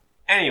that?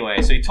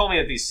 Anyway, so he told me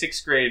that these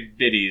 6th grade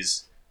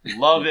biddies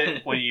love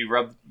it when you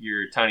rub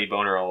your tiny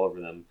boner all over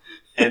them.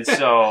 And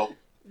so,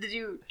 Did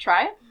you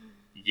try it?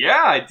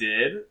 yeah, I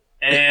did.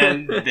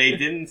 And they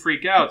didn't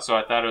freak out, so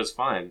I thought it was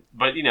fine.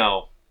 But,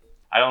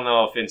 I don't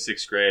know if in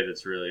 6th grade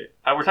it's really...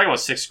 we're talking about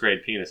 6th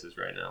grade penises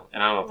right now.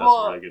 And I don't know if that's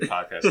Well- a really good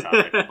podcast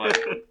topic.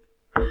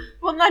 But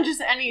Well, not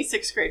just any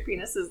 6th grade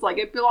penises. Like,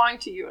 it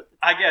belonged to you at the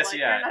time. I guess, Like,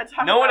 yeah. you're not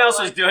talking No one about, else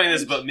was like, doing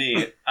this but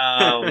me.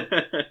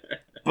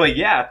 But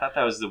yeah, I thought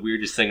that was the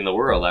weirdest thing in the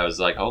world. I was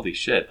like, holy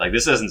shit, like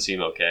this doesn't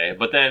seem okay.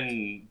 But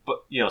then,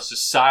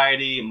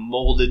 society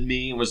molded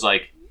me and was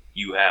like,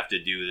 you have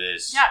to do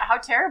this. Yeah, how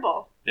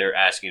terrible. They're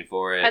asking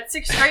for it. At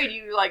 6th grade,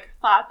 you, like,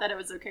 thought that it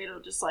was okay to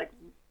just, like...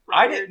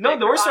 I rub your didn't. No, dick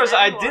the worst on was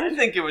I anyone. didn't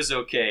think it was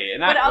okay, and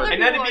But I other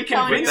and I had to people be are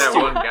telling convinced. that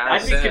you- one guy I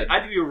said.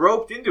 had to be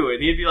roped into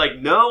it. He'd be like,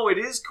 "No, it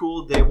is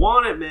cool. They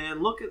want it,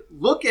 man. Look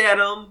at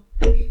him."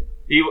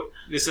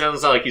 This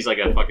sounds like he's like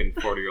a fucking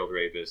 40-year-old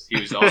rapist. He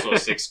was also a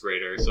 6th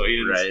grader, so he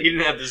didn't. Right. He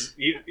didn't have this.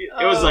 It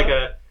was like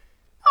a.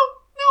 Oh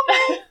no,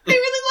 man! They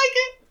really like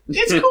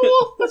it. It's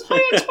cool. Let's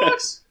play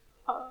Xbox.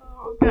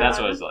 Oh, God. That's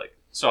what it's like.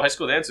 So high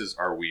school dances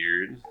are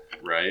weird,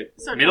 right?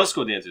 So Middle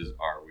school dances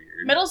are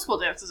weird. Middle school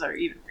dances are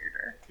even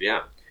weirder.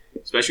 Yeah,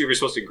 especially if you're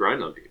supposed to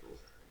grind on people.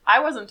 I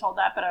wasn't told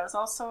that, but I was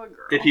also a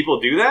girl. Did people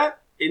do that?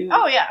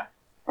 Oh, yeah.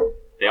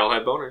 They all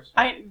had boners.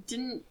 I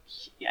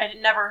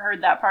never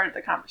heard that part of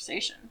the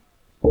conversation.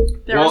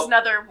 There Well-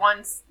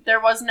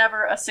 was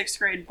never a 6th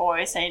grade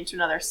boy saying to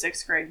another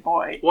 6th grade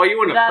boy Well, you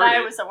wouldn't have that heard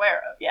I it. was aware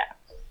of. Yeah.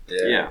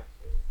 Yeah.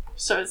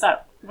 So is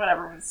that what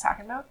everyone's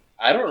talking about?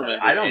 I don't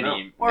remember I don't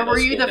any Or middle were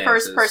you school the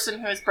first dances. person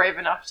who was brave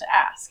enough to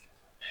ask?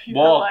 You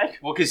were Well, like,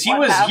 because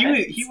what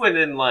happens? he went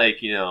in like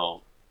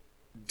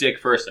dick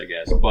first, I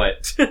guess,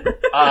 but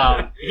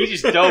he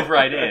just dove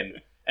right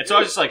in, and so I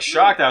was just like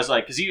shocked. I was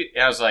like,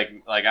 I was like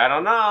I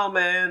don't know,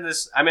 man.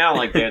 I don't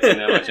like dancing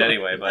that much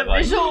anyway, but the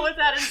like, visual with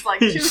that is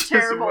like He too just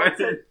terrible went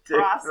to in dick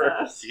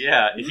process.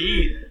 yeah,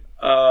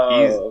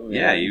 Oh,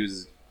 man.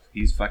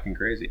 he's fucking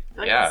crazy.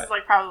 Like, Yeah, This is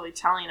like probably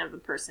telling of the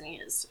person he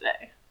is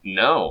today.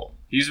 no,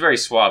 he's a very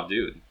suave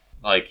dude.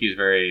 Like he's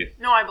very.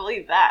 No, I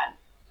believe that.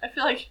 I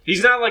feel like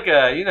He's not like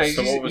a He's,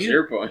 So what was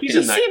your point? He's he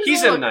a nice. seems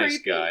He's little a nice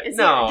creepy. guy. Is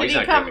No, he, he's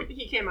did not he creepy.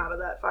 He came out of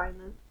that fine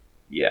then.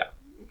 Yeah,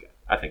 Okay.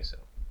 I think so.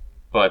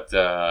 But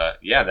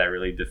yeah, that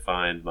really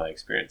defined my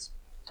experience.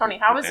 Tony,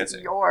 how was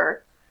Dancing.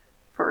 your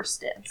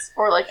first dance,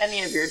 or like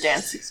any of your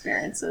dance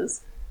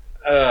experiences,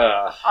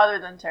 Uh, other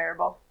than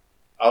terrible?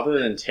 other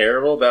than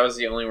terrible, that was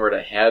the only word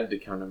I had to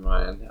come to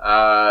mind.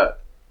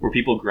 Were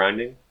people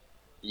grinding?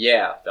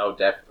 Yeah, oh,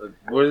 definitely.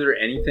 Was there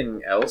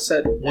anything else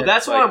at? Well, at,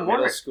 that's what like, I'm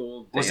wondering. Middle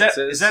school Was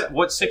dances? is that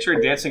what sixth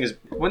grade dancing is?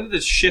 When did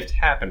the shift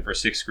happen for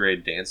sixth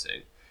grade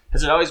dancing?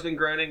 Has it always been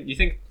grinding? Do you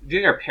think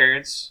our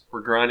parents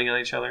were grinding on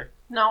each other?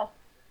 No.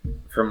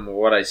 From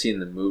what I see in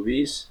the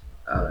movies?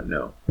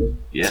 No.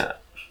 Yeah,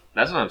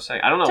 that's what I'm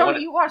saying. I don't know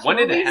Don't you watch when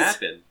did it movies?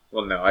 happen.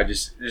 Well, no. I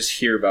just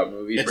hear about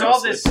movies. It's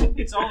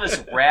mostly. all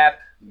this rap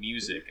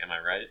music. Am I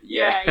right?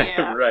 Yeah,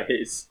 yeah. right.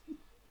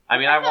 I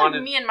mean, I I feel like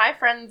wanted. me and my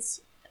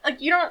friends, like,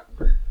 you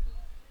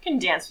can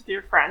dance with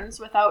your friends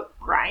without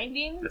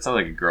grinding. That sounds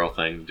like a girl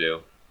thing to do.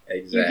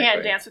 Exactly. You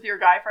can't dance with your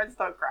guy friends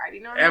without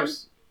grinding on them.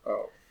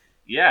 Oh,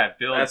 Yeah, it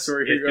builds. that's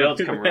where It you're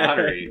builds going.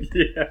 camaraderie.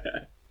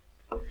 Yeah.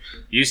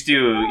 You used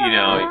to,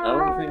 I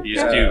don't think. you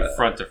used to do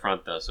front to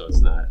front though, so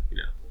it's not,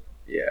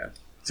 Yeah.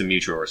 it's a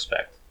mutual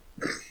respect.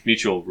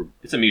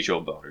 It's a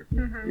mutual boner.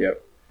 Mm-hmm.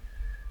 Yep.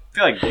 I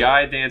feel like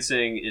guy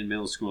dancing in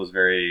middle school is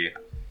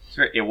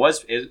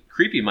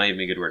creepy. Might even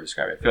be a good word to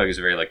describe it. I feel like it's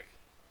very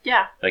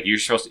Yeah. like you're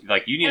supposed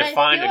to you need And to I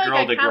find feel a like girl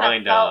I to kinda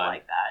grind felt on.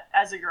 like that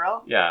as a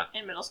girl Yeah,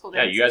 in middle school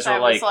Yeah, dance. you guys I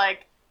were was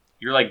like-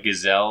 you're like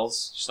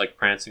gazelles, just like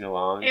prancing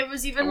along. it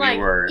was even we like,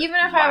 were even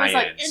if I was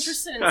like lions.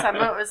 interested in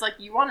someone, it was like,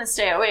 you want to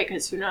stay away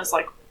because who knows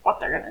like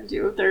what they're gonna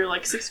do. They're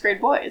like sixth grade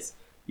boys.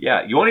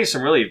 Yeah, you want to do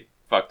some really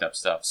fucked up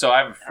stuff. So I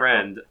have a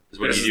friend.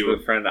 When This you is do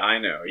the friend I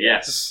know.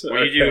 yes, Yes.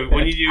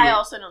 when you do I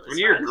also know this. when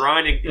you're friend.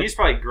 grinding, he's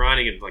probably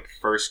grinding in like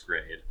first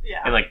grade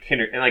Yeah. and like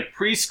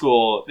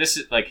preschool. This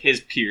is like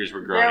his peers were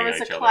There grinding was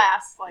on a each other.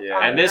 class like Yeah.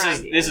 on And this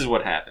grinding. is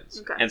what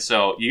happens. Okay. And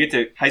so you get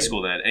to high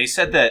school then, and he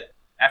said that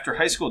after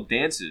high school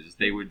dances,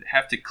 they would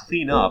have to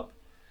clean up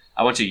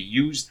a bunch of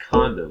used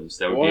condoms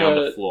that would be on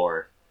the What?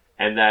 floor,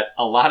 and that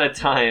a lot of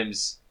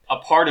times a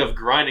part of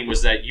grinding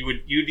was that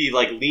you'd be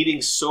like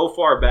leaning so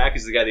far back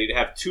as the guy that you'd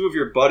have two of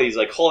your buddies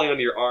like holding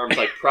onto your arms,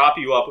 like prop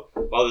you up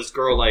while this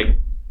girl like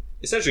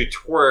essentially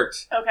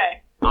twerked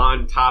Okay.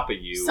 on top of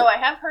you. So I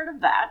have heard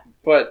of that.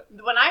 But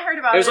When I heard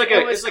about It was it, like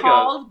it a- was it's like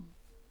called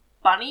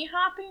bunny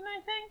hopping,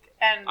 I think.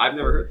 And I've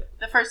never heard that.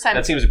 the first time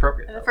That seems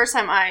appropriate. the first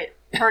time I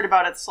heard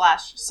about it /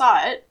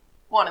 saw it,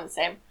 one and the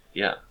same.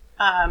 Yeah.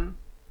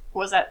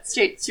 Was at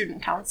State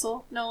Student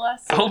Council, no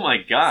less. Oh my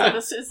So god!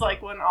 this is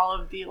like when all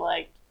of the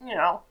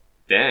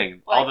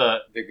Dang! All the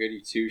the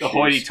goody two The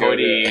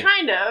hoity-toity-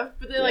 kind of,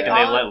 but they like Yeah. and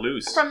they all let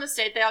loose. from the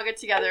state. They all get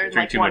together and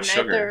Drink like too one much night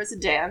sugar. there was a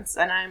dance,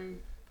 and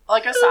I'm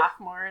like a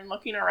sophomore and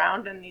looking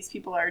around, and these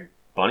people are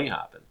Bunny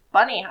hopping.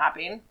 bunny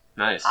hopping.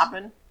 Nice.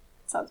 Hopping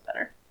sounds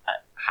better.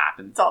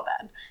 Hopping. It's all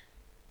bad.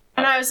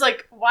 And I was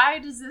like, why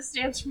does this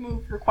dance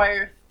move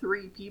require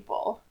 3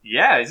 people?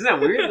 Yeah, isn't that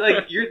weird?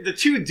 Like you're the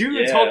two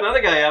dudes Yeah. holding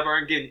another guy up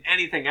aren't getting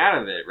anything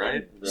out of it,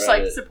 right? Just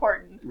like Right.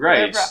 supporting.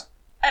 Right. whatever.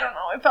 I don't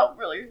know. It felt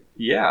really.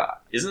 Yeah.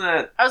 Isn't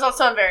that I was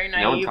also very no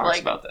one naive, talks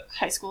like about that?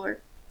 high schooler.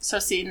 So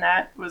seeing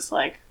that was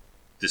like,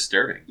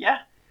 Disturbing. yeah.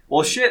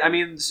 Well, shit. I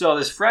mean, so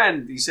this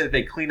friend, he said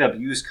they cleaned up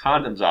used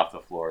condoms off the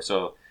floor.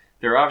 So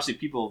there are obviously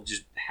people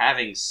just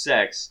having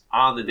sex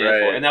on the dance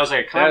floor, Right. and that was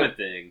like a common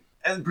thing.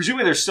 And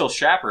presumably there's still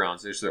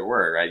chaperones. There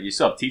were, right? You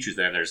still have teachers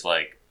there, and there's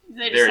like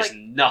They just there's like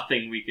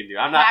nothing we can do.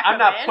 I'm pack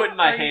not 'em in, putting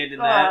my or- hand in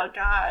Oh that.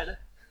 God.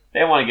 They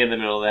don't want to get in the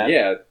middle of that.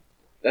 Yeah,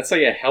 that's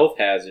like a health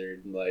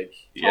hazard. Like,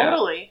 Yeah.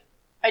 Totally.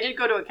 I did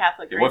go to a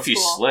Catholic grade What if you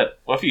school. slip?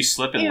 What if you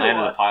slip and Ew. land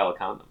in a pile of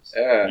condoms?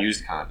 Yeah.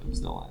 Used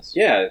condoms, no less.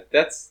 yeah,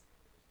 that's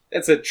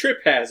a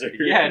trip hazard.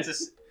 Yeah,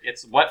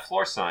 it's wet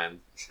floor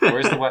sign.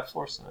 Where's the wet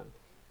floor sign?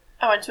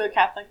 I went to a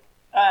Catholic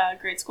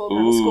grade school,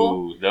 middle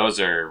school, Ooh, those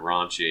are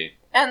raunchy.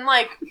 and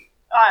like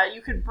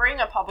you could bring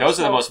a public. Those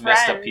are the school most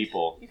messed up friend-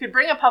 people. You could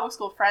bring a public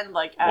school friend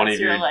like as One of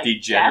your your like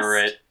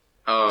degenerate, guest.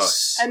 Oh,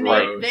 And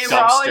like, they were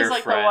dumpster always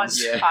like the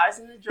ones friends. Yeah.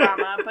 causing the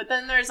drama. But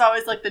then there's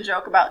always like the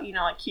joke about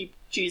like keep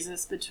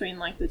Jesus between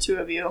like the two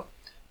of you.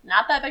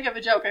 Not that big of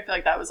a joke. I feel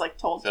like that was like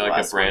told Is that to like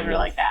a us when we brand were of-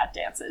 like at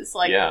dances.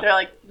 Like Yeah. they're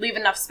like leave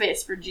enough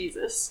space for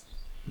Jesus,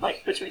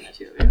 like between the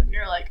two of you. And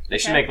you're like They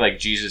should okay. make like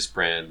Jesus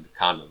brand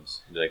condoms.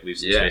 Like leave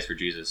some Yeah. space for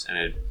Jesus, and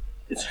it'd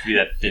be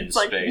that thin It's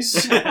like-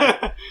 space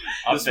The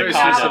of the space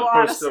Not condom. a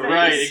lot of supposed to- space.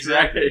 Right,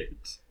 exactly.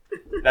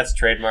 That's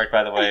trademarked,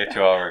 by the way,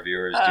 to all our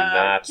viewers. Do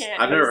not.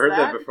 can't I've never use heard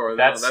that before.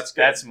 That's That's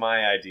good. that's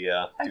my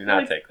idea. I Do feel not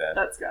like take that.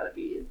 That's gotta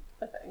be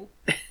a thing.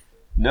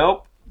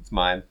 Nope, it's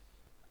mine.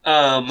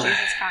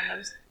 Jesus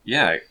condoms.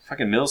 Yeah,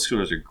 fucking middle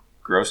schoolers are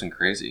gross and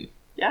crazy.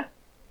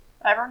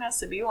 Everyone has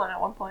to be one at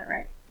one point,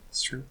 right?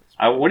 It's true.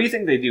 What do you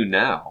think they do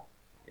now?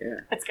 yeah.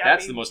 It's gotta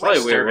That's be the most Probably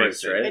way disturbing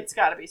worse, thing. right? It's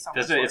gotta be so much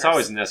Doesn't it? It's worse.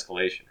 always an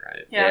escalation,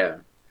 right? Yeah.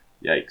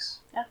 Yikes.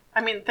 Yeah. I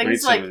mean, We need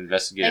things some like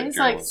investigative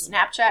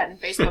Snapchat and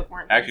Facebook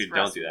weren't. Actually, things for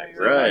don't us do when that. we 'cause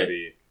were- that would Right.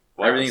 be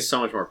Everything's so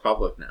much more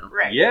public now.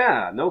 Right.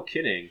 Yeah, no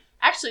kidding.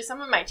 Actually,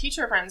 some of my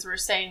teacher friends were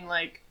saying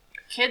like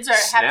kids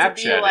have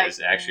to be Snapchat like is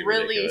actually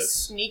really ridiculous.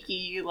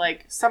 sneaky.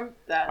 Like some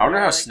that. I wonder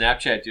how like,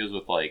 Snapchat deals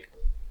with like.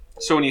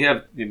 So when you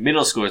have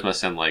middle schoolers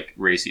must send like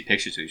racy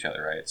pictures to each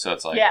other, right? So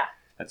it's like yeah.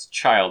 that's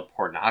child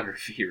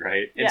pornography,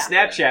 right? And Yeah.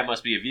 Snapchat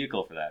must be a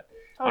vehicle for that.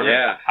 I Totally. wonder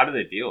Yeah. How do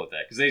they deal with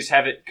that? Because they just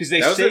have it. Because they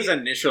That was save, his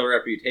initial they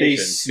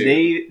reputation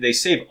too. they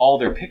save all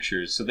their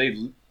pictures, so they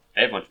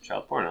They have a bunch of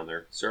child porn on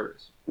their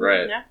servers.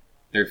 Right. Yeah.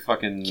 They're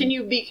fucking. Can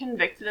you be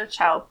convicted of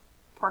child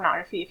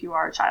pornography if you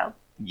are a child?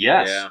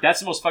 Yes, Yeah. that's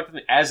the most fucked up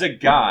thing. As a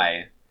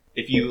guy,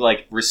 if you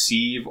like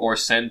receive or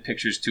send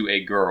pictures to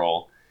a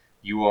girl,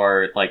 you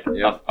are like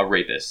Yep. a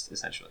rapist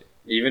essentially.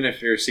 Even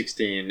if you're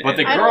 16. But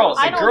the I girl,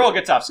 don't- the girl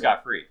gets off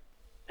scot free.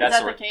 Is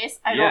that the case?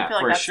 I don't feel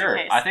like for that's sure. the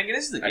case. I think it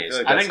is the I case. feel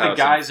like I that's think how the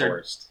it's guys are.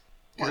 enforced.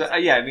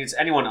 Yeah, I mean it's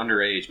anyone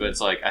underage, but it's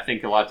like I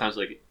think a lot of times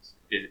like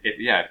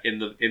if in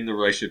the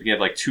relationship you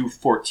have like two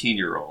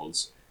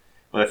 14-year-olds,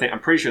 but I'm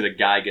pretty sure the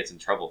guy gets in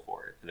trouble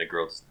for it and the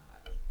girl does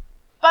not.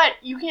 But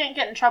you can't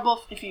get in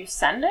trouble if you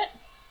send it.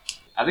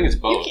 I think it's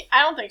both.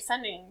 I don't think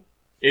sending.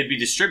 It'd be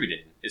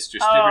distributing. It's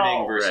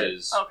distributing Oh,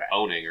 versus right. Okay.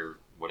 owning or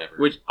whatever.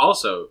 Which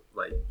also,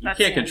 like, you That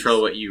can't seems-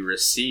 control what you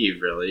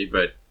receive, really,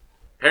 but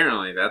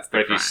apparently that's the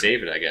but if you crime.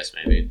 save it, I guess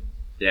maybe.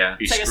 Yeah.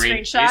 You It's like a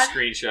you screenshot?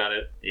 screenshot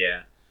it.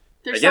 Yeah.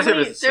 There's I guess so if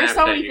many, it's a there's so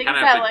Snapchat, many you things kind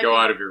of that have to like go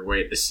out of your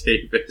way to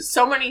save it.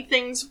 so many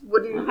things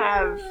wouldn't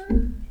have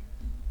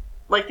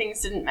like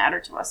things didn't matter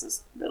to us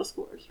as middle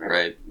schoolers, right?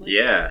 Right. Like,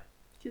 Yeah.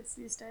 Kids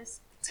these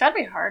days. It's gotta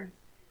be hard.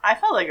 I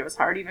felt like it was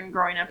hard even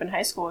growing up in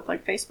high school with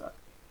like Facebook.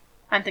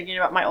 I'm thinking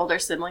about my older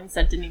siblings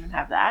that didn't even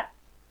have that.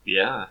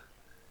 Yeah.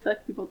 I feel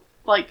like people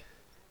like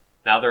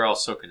Now they're all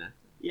so connected.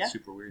 yeah.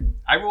 Super weird.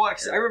 I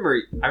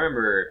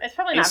remember It's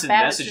probably not instant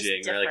bad. It's just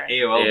messaging or like different.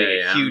 AOL being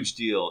Yeah. a huge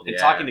deal. And Yeah.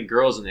 talking to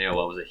girls in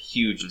AOL was a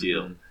huge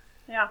deal. Mhm.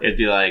 Yeah. It'd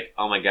be like,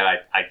 oh my god,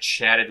 I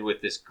chatted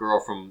with this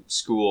girl from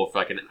school for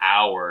like an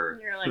hour.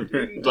 You're like,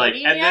 are you Like,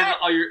 dating and then yet?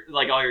 all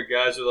your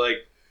guys are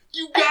like,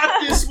 you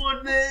got this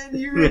one, man.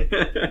 You're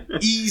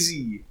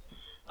easy.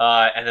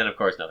 And then of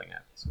course nothing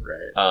happens.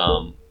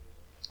 Right.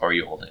 Or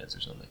you hold hands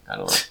or something. I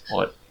don't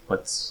know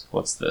what's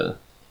the.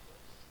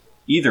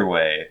 Either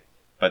way,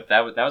 but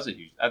that was a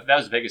huge. That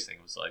was the biggest thing.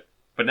 It was like,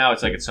 but now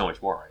it's like it's so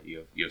much more. Right?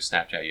 You have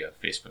Snapchat, you have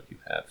Facebook, you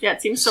have Yeah,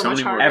 it seems so So much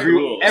many more harder.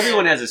 tools.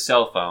 everyone has a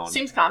cell phone.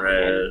 Seems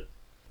complicated. Right.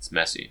 It's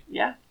messy.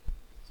 Yeah.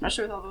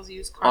 Especially with all those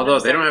used condoms. Although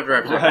they don't have to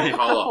Right.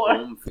 call a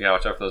home. Yeah,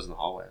 watch out for those in the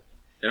hallway.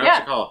 They don't Yeah.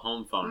 have to call a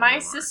home phone. My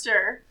anymore.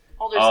 sister,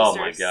 older Oh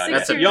sister, my god! 6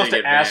 That's a years You don't have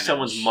big to ask advantage.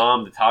 someone's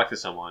mom to talk to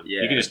someone.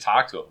 Yeah. You can just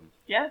talk to them.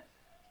 Yeah.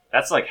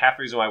 That's like half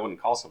the reason why I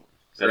wouldn't call someone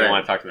because I Right. don't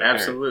want to talk to their parent.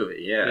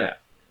 Absolutely. Yeah. Yeah.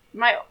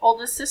 My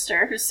oldest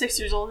sister, who's 6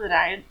 years older than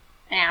I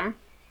am,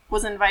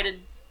 was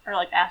invited or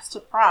like asked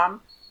to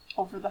prom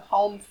over the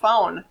home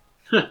phone.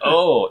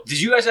 Oh, did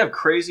you guys have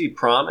crazy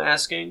prom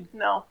asking?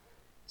 No.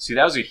 See,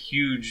 that was a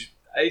huge.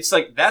 It's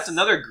like that's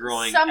another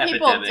growing Some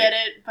epidemic. people did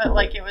it, but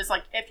like it was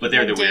like if But you they're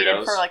had the dated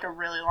weirdos? for like a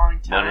really long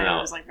time, No.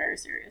 it was like very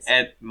serious.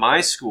 At my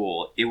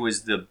school, it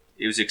was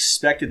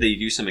expected that you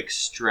do some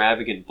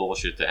extravagant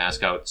bullshit to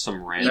ask out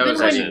some random even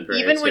was person. actually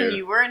great, when too.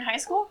 you were in high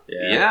school?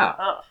 Yeah.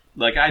 Oh.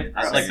 Like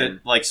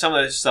some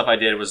of the stuff I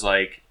did was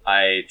like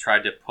I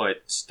tried to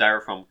put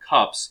styrofoam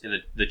cups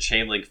in the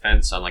chain link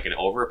fence on like an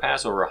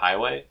overpass over a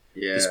highway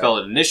Yeah. to spell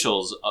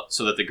initials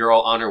so that the girl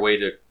on her way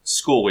to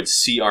school would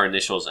see our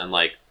initials and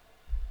like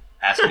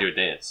ask me to do a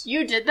dance.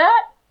 You did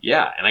that?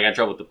 Yeah, and I got in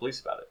trouble with the police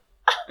about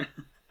it.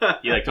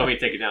 He like told me to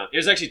take it down. It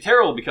was actually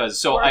terrible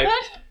because Worth I it?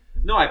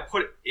 no I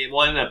put it.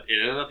 Well, it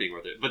ended up being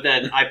worth it. But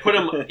then I put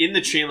him in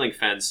the chain link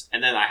fence,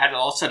 and then I had it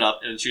all set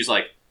up, and she was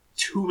like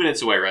 2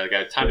 minutes away. Right, like I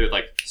had time to do it,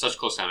 like such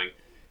close timing.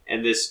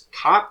 And this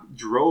cop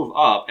drove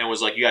up and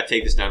was like, "You got to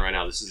take this down right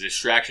now. This is a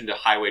distraction to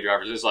highway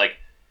drivers." It was like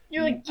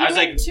You're like, I give was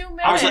me like- 2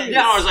 minutes. I was like,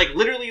 yeah, I was like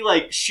literally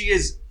like she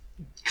is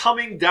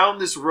coming down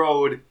this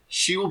road.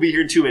 She will be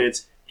here in 2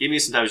 minutes. Give me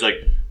some time. He's like,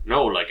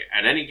 no, like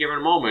at any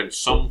given moment,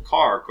 some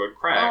car could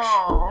crash.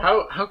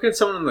 Oh. How can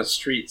someone on the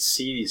street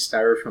see these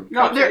styrofoam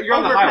No, cups? you're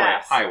on the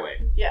Overpass.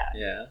 highway. Yeah.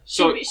 Yeah.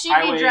 So She'd be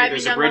highway, driving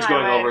there's a down bridge the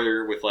going highway. over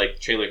there with like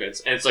chain link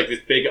fence, and it's like this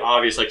big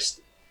obvious like.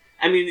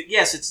 I mean,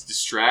 yes, it's a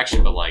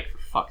distraction, but like for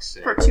fuck's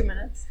sake. For 2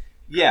 minutes.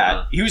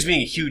 Yeah, he was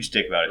being a huge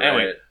dick about it.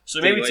 Anyway, Right. so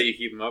Did he maybe let you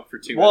keep them up for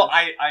 2 well,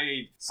 minutes?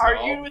 I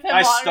Argued with him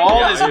I longer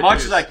stalled than as that. much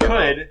as I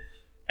could,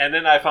 and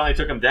then I finally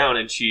took him down,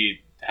 and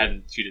she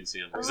didn't see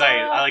him because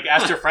I like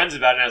asked her friends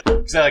about it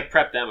because I like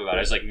prepped them about it.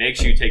 I was like, make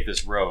sure you take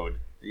this road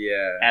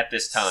Yeah. at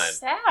this time.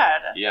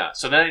 Sad. Yeah.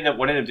 So then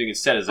what I ended up doing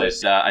instead is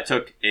I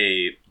took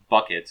a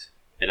bucket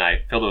and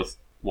I filled it with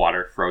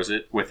water, froze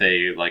it with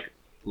a like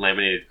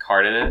laminated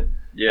card in it.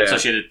 Yeah. And so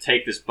she had to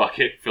take this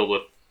bucket filled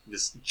with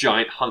this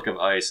giant hunk of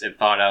ice and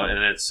thaw it out, and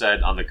then it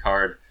said on the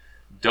card,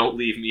 "Don't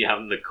leave me out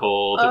in the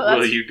cold. Oh, Will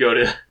that's- you go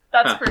to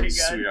That's pretty good.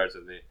 sweethearts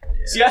with me?"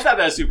 Yeah. See, I thought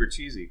that was super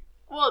cheesy.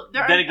 Well,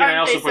 they're, Then again, I aren't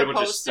also they put a bunch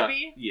of supposed stuff. to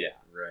be? Yeah.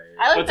 Right.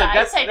 I like But that.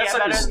 that's idea like a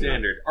better than-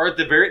 standard, or at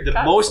the the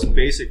That's- most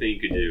basic thing you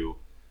could do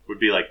would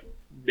be like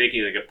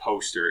making like a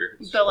poster.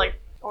 They'll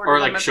like order Or,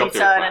 like, them a show up pizza,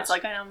 to a and class. it's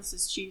like, I know this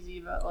is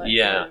cheesy, but like,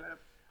 Yeah.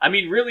 I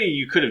mean, really,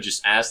 you could have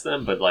just asked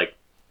them, but like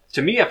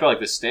to me, I felt like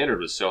the standard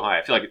was so high.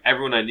 I feel like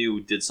everyone I knew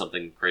did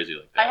something crazy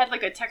like that. I had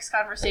like a text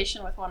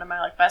conversation with one of my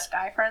like best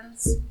guy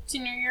friends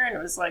senior year, and it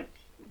was like,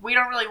 we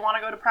don't really want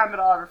to go to prom, but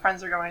all of our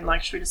friends are going.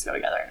 Like, should we just go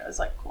together? And it was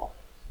like, cool.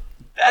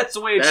 That's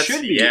the way it That's,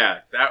 should be. Yeah.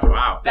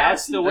 Wow.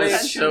 That's the way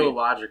That's it should so be.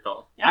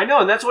 logical. Yeah. I know,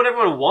 and that's what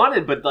everyone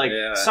wanted, but like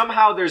Yeah.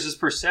 somehow there's this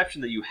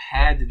perception that you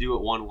had to do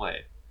it one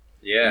way.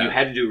 Yeah. You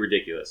had to do it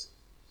ridiculous.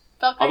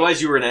 Felt great.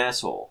 Otherwise, you were an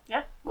asshole.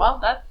 Yeah. Well,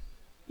 that's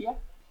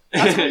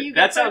what you get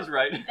That for- sounds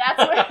right. That's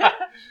what, that's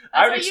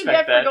I would what you expect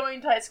get that. for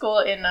going to high school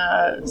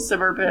in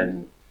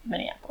suburban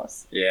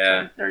Minneapolis.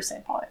 Yeah. Or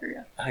St. Paul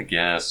area. I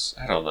guess.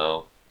 I don't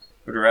know.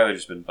 Would have rather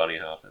just been bunny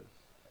hopping.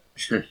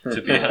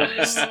 To be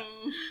honest,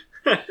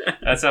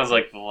 that sounds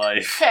like the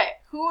life. Okay,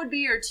 who would be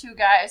your two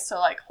guys to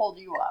like hold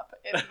you up?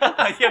 If,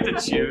 You have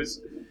to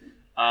choose.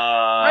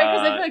 right?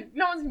 Because I feel like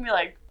no one's gonna be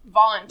like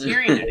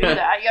volunteering to do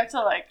that. You have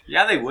to like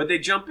Yeah, they would. They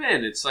jump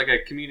in. It's like a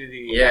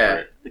community. Yeah.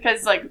 effort.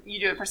 because like you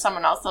do it for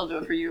someone else, they'll do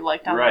it for you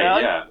like down the Right. road.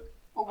 Yeah.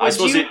 I Would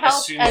suppose you as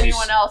help soon as you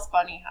anyone else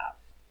bunny hop?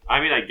 I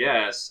mean, I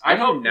guess. I I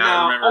hope do not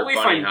no, remember only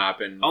bunny if I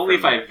hopping. only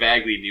if from- I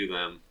vaguely knew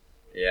them.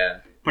 Yeah.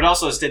 But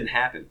also, this didn't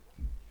happen.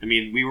 I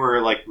mean, we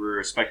were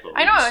respectful.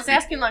 I know. I was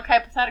asking like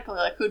hypothetically,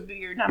 like who'd be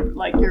your number,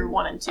 like your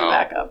 1 and 2 Oh.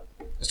 backup.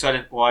 So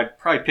I'd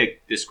probably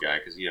pick this guy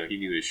because he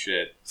knew his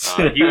shit.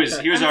 He was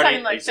I'm already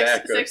talking like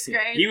exactly. sixth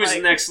grade. he was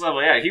like, next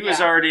level. Yeah, he was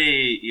Yeah.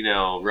 already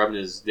rubbing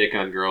his dick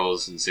on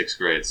girls in 6th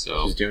grade.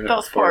 So She's doing it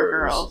Those before poor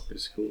it was- girls. It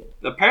was cool.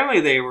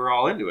 apparently they were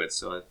all into it.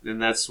 So and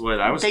that's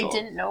what I was They told.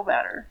 didn't know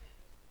better.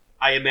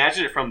 I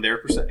imagine it from their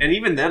perspective, and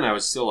even then, I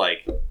was still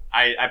like,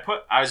 I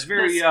was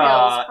very This feels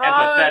wrong.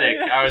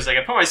 empathetic. I was like,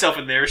 I put myself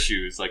in their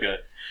shoes, like a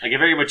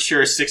very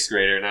mature 6th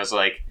grader, and I was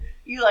like,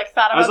 You like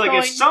thought about I was like,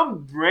 going. if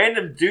some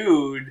random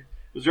dude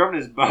was rubbing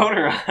his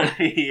boner on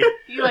me,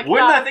 you like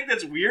wouldn't I thought, think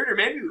that's weird? Or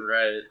maybe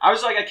Right. I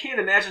was like, I can't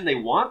imagine they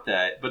want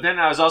that. But then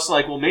I was also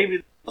like, well,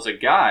 maybe as a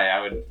guy,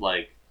 I would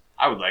like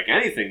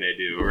anything they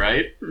do,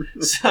 right?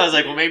 So I was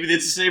like, well, maybe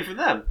it's the same for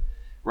them,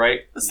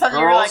 right? so you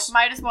were like,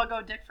 might as well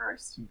go dick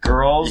first.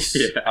 girls,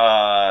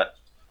 Yeah.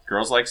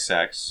 girls like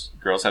sex.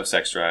 Girls have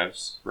sex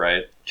drives,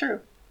 right?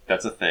 True.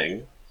 That's a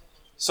thing.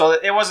 So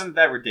it wasn't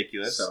that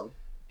ridiculous. So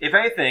If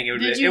anything, it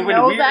would. Did it you would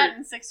know weird. that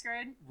in 6th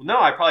grade? No,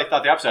 I probably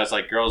thought the opposite. I was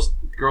like,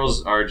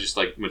 girls are just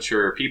like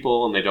mature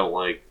people, and they don't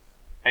like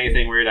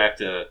anything weird. I have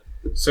to.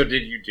 So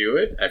did you do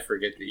it? I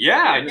forget the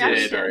Yeah, I Yeah,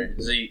 did.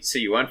 sure. So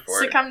you went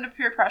for it. Succumb to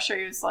peer pressure.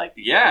 He was like,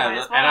 Yeah, might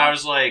as and well. I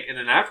was like, and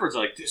then afterwards,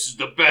 like, this is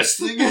the best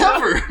thing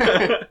ever.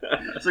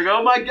 It's like,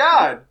 oh my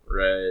god.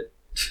 Right.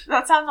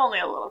 That sounds only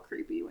a little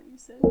creepy when you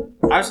say that.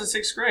 I was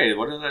in 6th grade.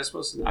 What was I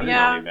supposed to? I didn't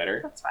Yeah. know any better.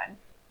 That's fine.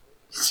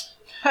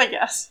 I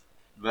guess.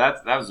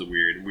 But that was a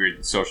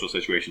weird social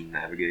situation to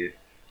navigate.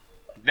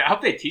 I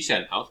hope they teach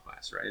that in health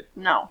class, right?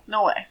 No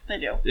way. They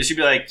do. They should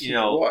be like,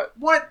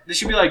 What? They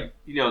should be like,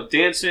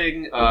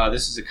 dancing.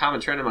 This is a common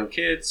trend among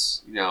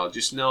kids.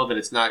 Just know that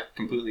it's not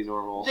completely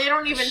normal. They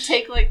don't even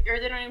take like, or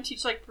they don't even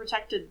teach like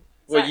protected.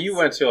 Well, sex. you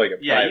went to like a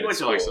Yeah, private you went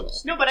to, like, school.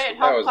 some- No, but I had That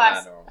health was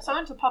class. not normal. So I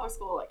went to public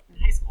school like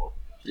in high school.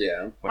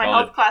 Yeah. With my all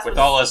health the- class with was-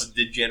 all us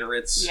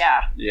degenerates.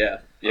 Yeah. Yeah.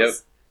 Yep.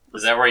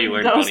 Is that where you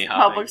learned those bunny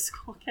hopping? public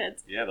school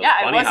kids. Yeah, those Yeah,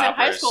 I bunny was hoppers. in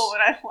high school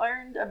when I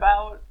learned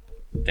about.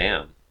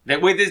 Damn.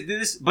 Wait,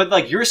 this, but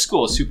like your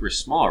school is super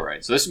small,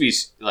 right? So this would be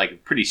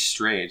like pretty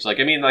strange. Like,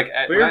 I mean, like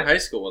But your high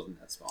school wasn't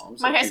that small. It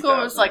was My like high school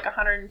was 2,000. like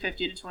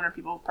 150 to 200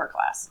 people per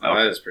class. Oh,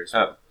 that is pretty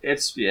small.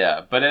 it's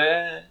but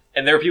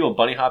and there were people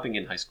bunny hopping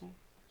in high school.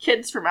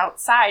 Kids from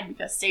outside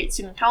because state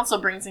student council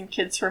brings in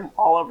kids from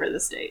all over the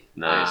state.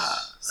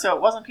 Nice. So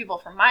it wasn't people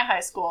from my high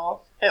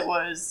school. It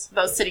was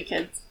those city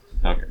kids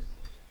Okay.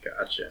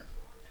 Gotcha.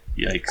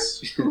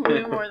 Yikes. who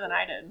knew more than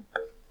I did.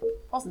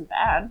 Wasn't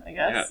bad, I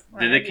Yeah. guess. Or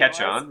Did it maybe catch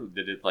was. on?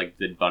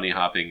 Did bunny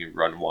hopping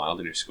run wild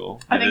in your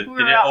school? I Did think it, we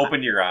did were it all-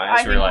 open your I eyes?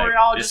 think Or like, we were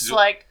all this just is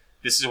like,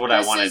 this is what I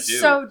this want to is do.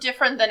 so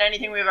different than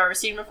anything we've ever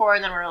seen before,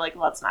 and then we were like,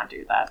 let's not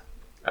do that.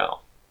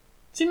 Oh.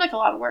 Seemed like a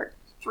lot of work.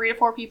 3 to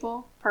 4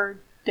 people per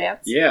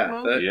dance. Yeah,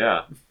 move. that-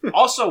 Yeah.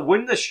 Also,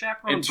 wouldn't the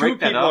chaperone And two break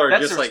that people up? are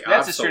That's just, like,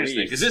 that's a strange thing.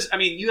 obsolete. Because I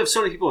mean, you have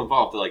so many people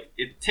involved that like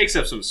it takes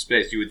up some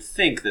space. You would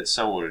think that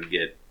someone would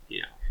get,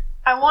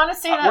 I want to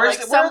say that where's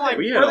like the- where are someone.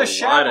 We Where had are a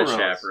the lot of chaperones?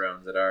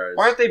 chaperones at ours.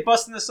 Why aren't they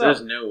busting this up?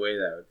 There's no way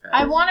that would pass.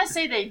 I want to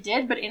say they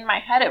did, but in my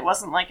head it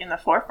wasn't like in the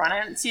forefront.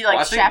 I didn't see like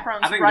Well,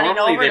 chaperones I think running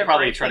normally over they to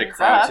probably break try to things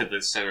crowd up. to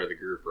the center of the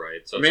group, right?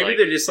 So it's Maybe like,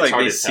 they're just it's like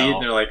hard they to see it tell.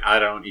 and they're like, I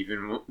don't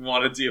even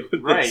want to deal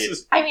with Right.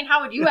 this. I mean,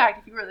 how would you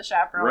act if you were the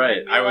chaperone? Right.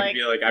 You'd be I would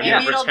be like, I'm maybe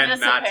gonna it'll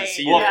pretend not to dissipate.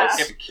 see Well, Yeah.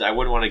 this. I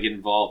wouldn't want to get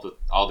involved with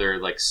all their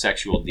like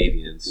sexual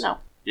deviance. No.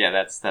 Yeah,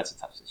 that's a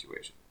tough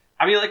situation.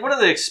 I mean, like, what do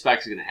they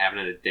expect is going to happen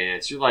at a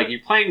dance? You're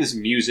playing this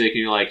music, and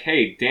you're like,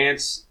 hey,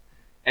 dance.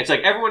 It's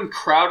like everyone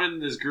crowded in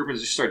this group and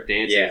just start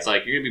dancing. Yeah. It's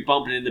like you're going to be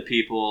bumping into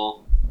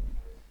people.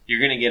 You're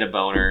going to get a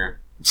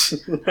boner.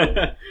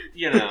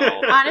 You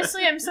know.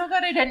 Honestly, I'm so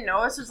glad I didn't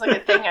know this was like a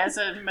thing as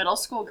a middle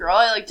school girl.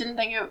 I like didn't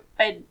think it.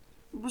 I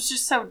was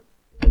just so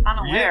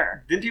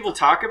unaware. Didn't people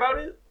talk about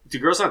it? Do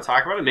girls not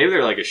talk about it? Maybe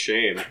they're like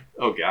ashamed.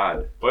 Oh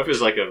God! What if it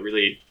was like a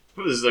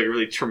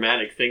really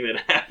traumatic thing that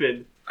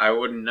happened? I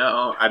wouldn't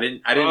know. I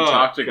didn't Oh,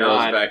 talk to girls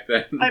God. back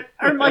then.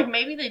 Or like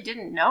maybe they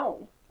didn't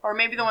know, or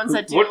maybe the ones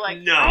that do What? like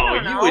No, I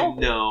don't you know. would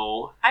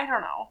know. I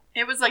don't know.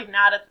 It was like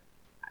not a.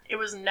 It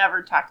was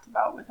never talked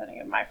about with any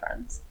of my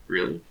friends.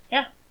 Really?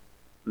 Yeah.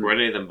 Were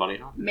any of them bunny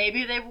hopping?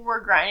 Maybe they were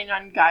grinding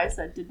on guys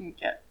that didn't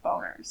get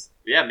boners.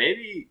 Yeah,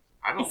 maybe.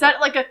 I don't. Is that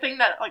like a thing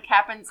that like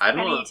happens I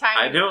don't. anytime?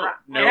 I don't It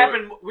know.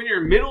 happened when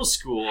you're in middle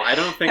school. I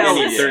don't think Hell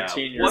any yeah.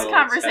 13-year-olds. This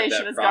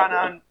conversation has gone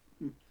on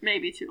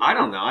maybe too long. I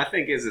don't know. I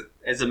think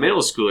as a middle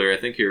schooler, I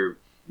think you're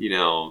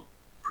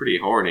pretty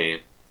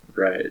horny.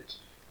 Right.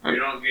 You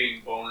don't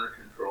gain boner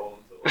control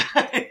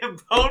until.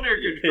 Boner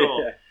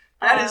control. Yeah.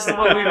 That is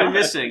what we've been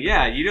missing.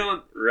 Yeah, you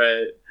don't.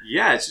 Right.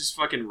 Yeah, it's just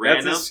fucking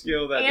random. That's a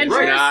skill that is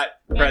Andrew's- not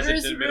present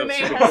Andrew's in middle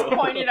roommate school. has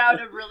pointed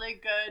out a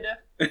really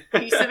good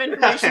piece of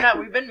information that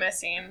we've been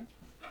missing.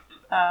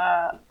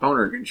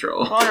 Boner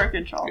control. Boner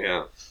control.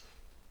 Yeah.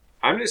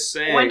 I'm just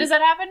saying. When does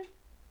that happen?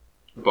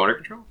 boner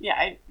control? Yeah,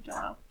 I don't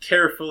know.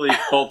 Carefully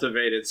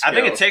cultivated skill. I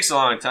think it takes a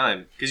long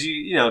time because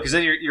because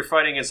then you're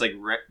fighting against like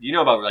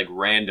about like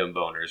random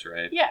boners,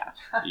 right? Yeah.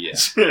 Yeah.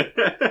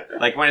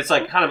 Like when it's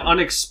like kind of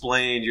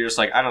unexplained, you're just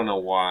like, I don't know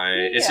why.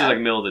 It's just Yeah. like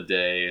middle of the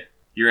day.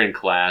 You're in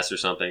class or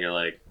something. You're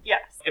like,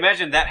 Yes.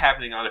 imagine that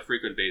happening on a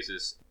frequent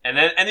basis, and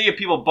then you have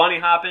people bunny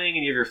hopping,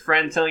 and you have your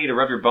friend telling you to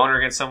rub your boner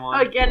against someone.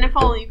 Again, if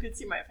only you could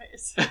see my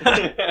face.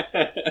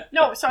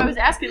 No, so I was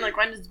asking, like,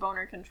 when does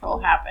boner control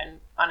happen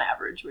on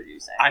average, would you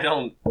say? I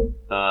don't.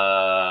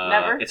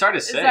 Never? It's hard to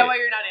Is say. that why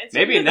you're not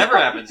answering? Maybe it never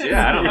happens.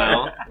 Yeah, I don't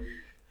know.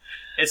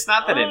 It's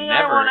not that it I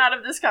never. want out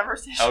of this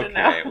conversation Okay,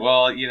 now.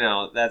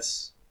 well,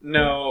 that's.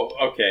 No,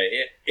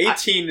 okay.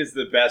 18 is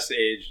the best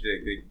age.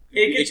 It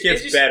It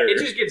gets better. It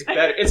just gets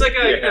better. It's like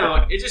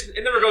Yeah.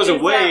 it never goes Is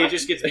away. that- It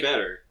just gets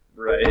better.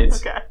 Right.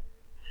 Okay.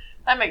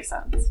 That makes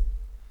sense.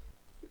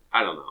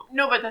 I don't know.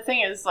 No, but the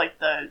thing is, like,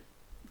 the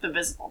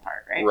visible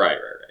part, right? Right.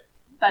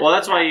 That Well,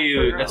 that's doesn't why happen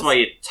you for that's girls. why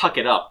you tuck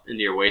it up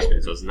into your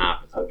waistband so it's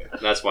not visible. Okay.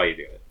 That's why you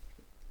do it.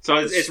 So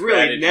it's really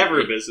Strategy.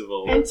 never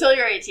visible. Until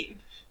you're 18,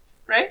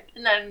 right?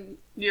 And then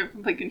you have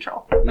complete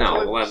control. No, That's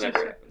well, what- that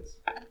never happens.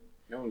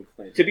 No one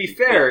claims To be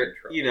complete fair,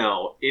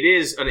 control. it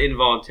is an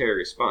involuntary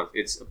response.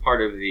 It's a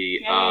part of the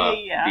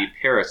Yeah. the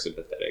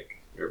parasympathetic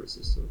nervous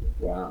system.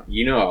 Wow.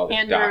 You know all the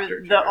Andrew,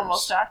 doctor the terms.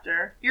 almost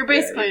doctor. You're Yeah,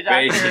 basically you're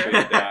a doctor. basically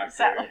a doctor.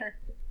 Sattler.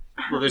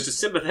 Well, there's a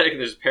sympathetic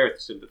and there's a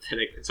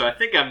parasympathetic. So I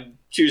think I'm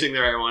choosing the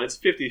right one. It's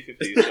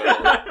 50-50.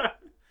 So.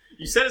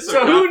 You said it so,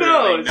 So who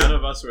confidently, knows? None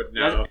of us would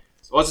know.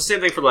 Well, it's the same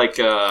thing for like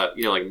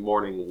like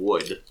morning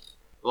wood.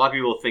 A lot of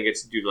people think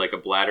it's due to like a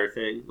bladder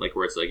thing, like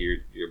where it's like your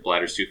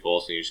bladder's too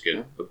full, so you just get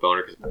a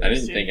boner. I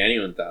didn't think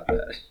anyone thought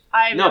that.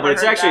 I've No, never but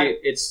it's heard actually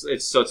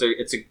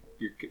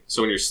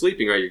so when you're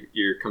sleeping, right,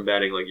 you're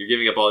combating like you're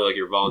giving up all like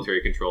your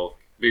voluntary control,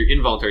 but your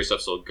involuntary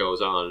stuff still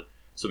goes on.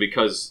 So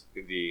because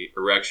the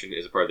erection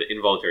is a part of the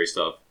involuntary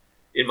stuff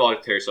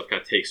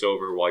kind of takes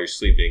over while you're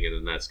sleeping, and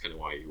then that's kind of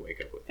why you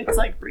wake up with it. It's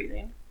like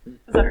breathing. Is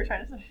that what you're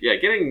trying to say? Yeah,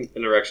 getting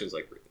an erection is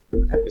like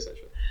breathing,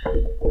 essentially.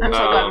 I'm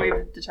so glad Um,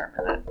 we've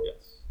determined that. Yes.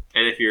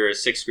 And if you're a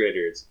sixth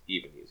grader, it's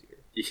even easier.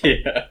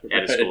 Yeah.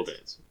 At a school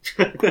dance.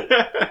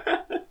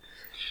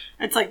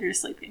 It's like you're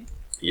sleeping.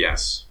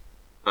 Yes.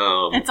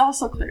 It's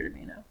also clear to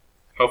me now.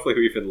 Hopefully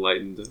we've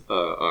enlightened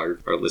our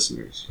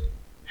listeners.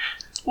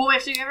 Well, we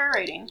have to give a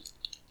rating.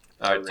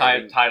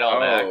 Tied all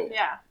back.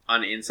 Yeah.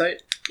 On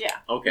Insight? Yeah.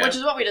 Okay. Which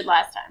is what we did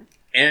last time.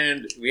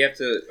 And we have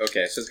to.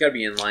 Okay, so it's got to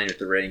be in line with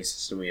the rating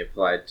system we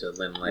applied to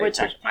Lynn Lake. Which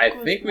I I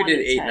think think was we did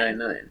 1 to 10.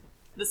 899.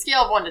 The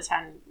scale of 1 to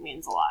 10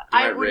 means a lot. Do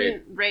I I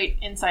wouldn't rate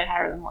Insight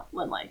higher than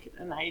Lynn Lake,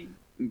 and I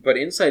But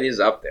Insight is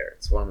up there.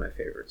 It's one of my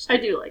favorites.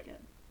 do like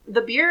it.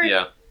 The beer,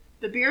 Yeah.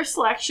 the beer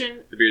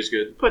selection The beer's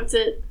good. puts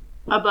it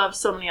above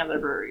so many other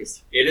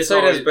breweries. It is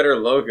Insight has always, better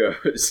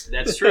logos.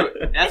 That's true.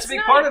 That's It's a big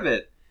not- part of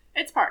it.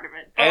 It's part of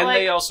it. But And like,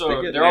 they also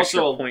They get they're an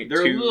extra also point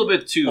they're a two little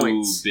bit too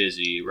points.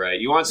 busy, right?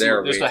 You want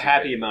They're there's way a too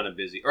happy busy. amount of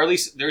busy, or at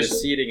least The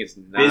there's seating is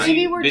not. busy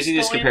Maybe we're just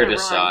busyness going compared to at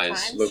the wrong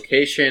size. times.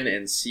 Location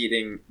and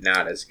seating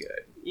not as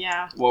good.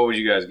 yeah, What would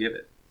you guys give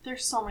it?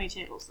 there's so many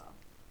tables though.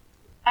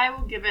 I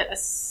will give it a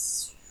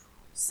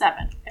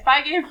 7. If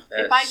I gave,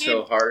 That's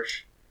so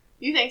harsh.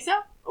 you think so?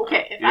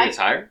 Okay, You think it's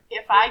higher?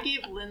 if I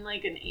gave Lynn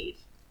Lake an 8,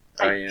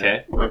 Oh, yeah.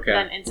 Okay. Okay.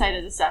 then Insight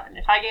is a 7.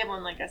 If I gave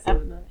Lynn Lake a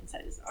 7, then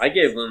Insight is a 6. I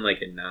gave Lynn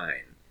like a 9.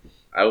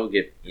 I will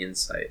give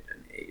Insight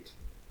an 8.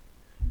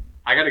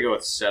 I got to go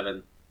with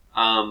 7,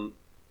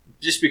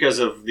 just because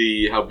of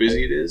how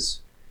busy it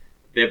is.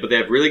 But they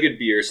have really good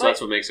beer, so But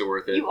that's what makes it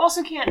worth it. You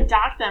also can't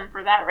dock them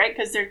for that, right?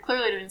 Because they're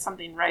clearly doing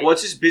something right. Well,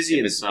 it's just busy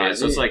If it's inside,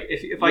 so busy, it's like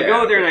if I yeah,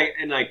 go there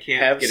and I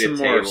can't have get some a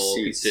more table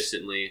seats.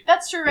 consistently.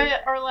 That's true, right?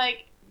 Or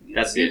like,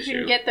 That's the you issue.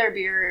 can get their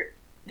beer,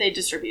 they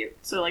distribute.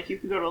 So like, you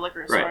could go to a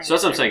liquor store. Right, and so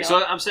that's get what I'm saying. their So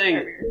beer- I'm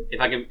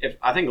their saying beer. if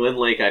I think Lynn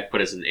Lake I put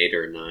as an 8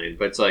 or a 9,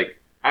 but it's like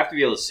I have to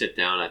be able to sit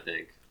down. I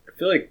think, I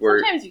feel like we're.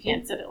 Sometimes you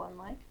can't sit at Lynn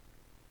Lake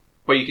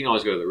but you can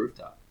always go to the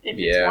rooftop. if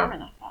it's Yeah. warm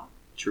enough out.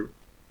 True.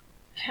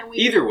 Can we?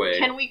 Either way,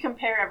 Can we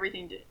compare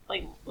everything to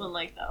like Lynn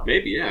Lake though?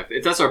 maybe yeah.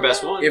 If that's our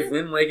best one. If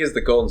Lynn Lake is the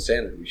golden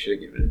standard, we should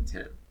have given it a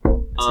 10.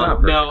 It's not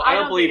perfect. no, I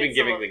don't think believe in it's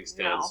giving a- things 10s.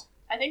 no.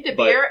 I think the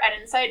But- beer at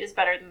Insight is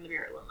better than the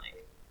beer at Lynn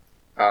Lake.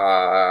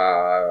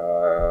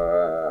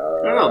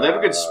 I don't know. They have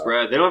a good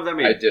spread. They don't have that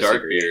many I dark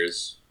disagree.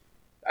 beers.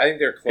 I think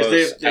they're close.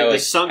 Because they I have like-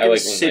 Sunken I like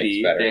Lynn Lake's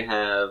City. better. They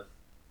have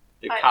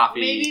the I- coffee.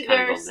 Maybe kind of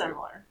they're go there.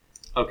 similar.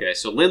 Okay,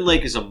 so Lynn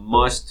Lake is a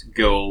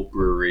must-go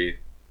brewery.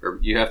 or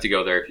you have to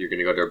go there if you're going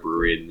to go to a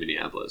brewery in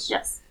Minneapolis.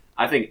 Yes.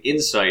 I think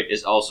Insight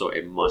is also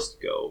a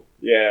must go.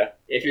 Yeah.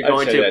 If you're I'd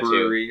going say to a that too.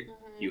 brewery,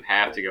 you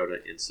have to go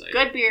to Insight.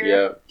 Good beer.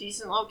 Yeah.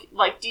 Decent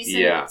decent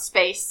Yeah.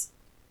 space.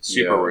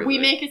 Super Yeah. worth We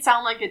it. make it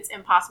sound like it's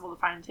impossible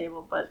to find a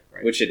table, but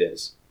Right. Which it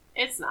is.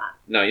 it's not.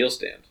 No, you'll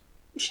stand.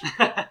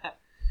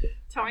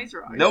 Tony's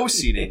wrong. No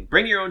seating.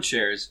 Bring your own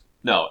chairs.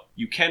 No,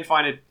 you can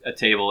find a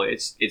table.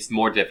 It's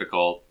more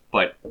difficult,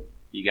 but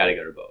you got to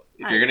go to both.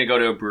 If you're going to go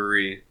to a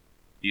brewery,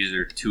 these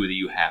are two that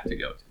you have to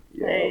go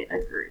to. I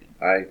agree.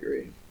 I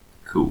agree.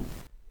 Cool.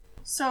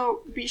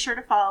 So be sure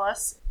to follow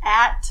us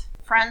at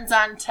Friends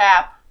on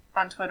Tap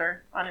on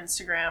Twitter, on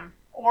Instagram,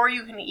 or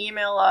you can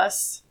email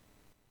us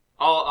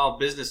All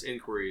business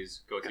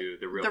inquiries go to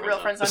the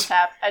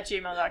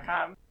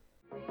therealfriendsontap@gmail.com.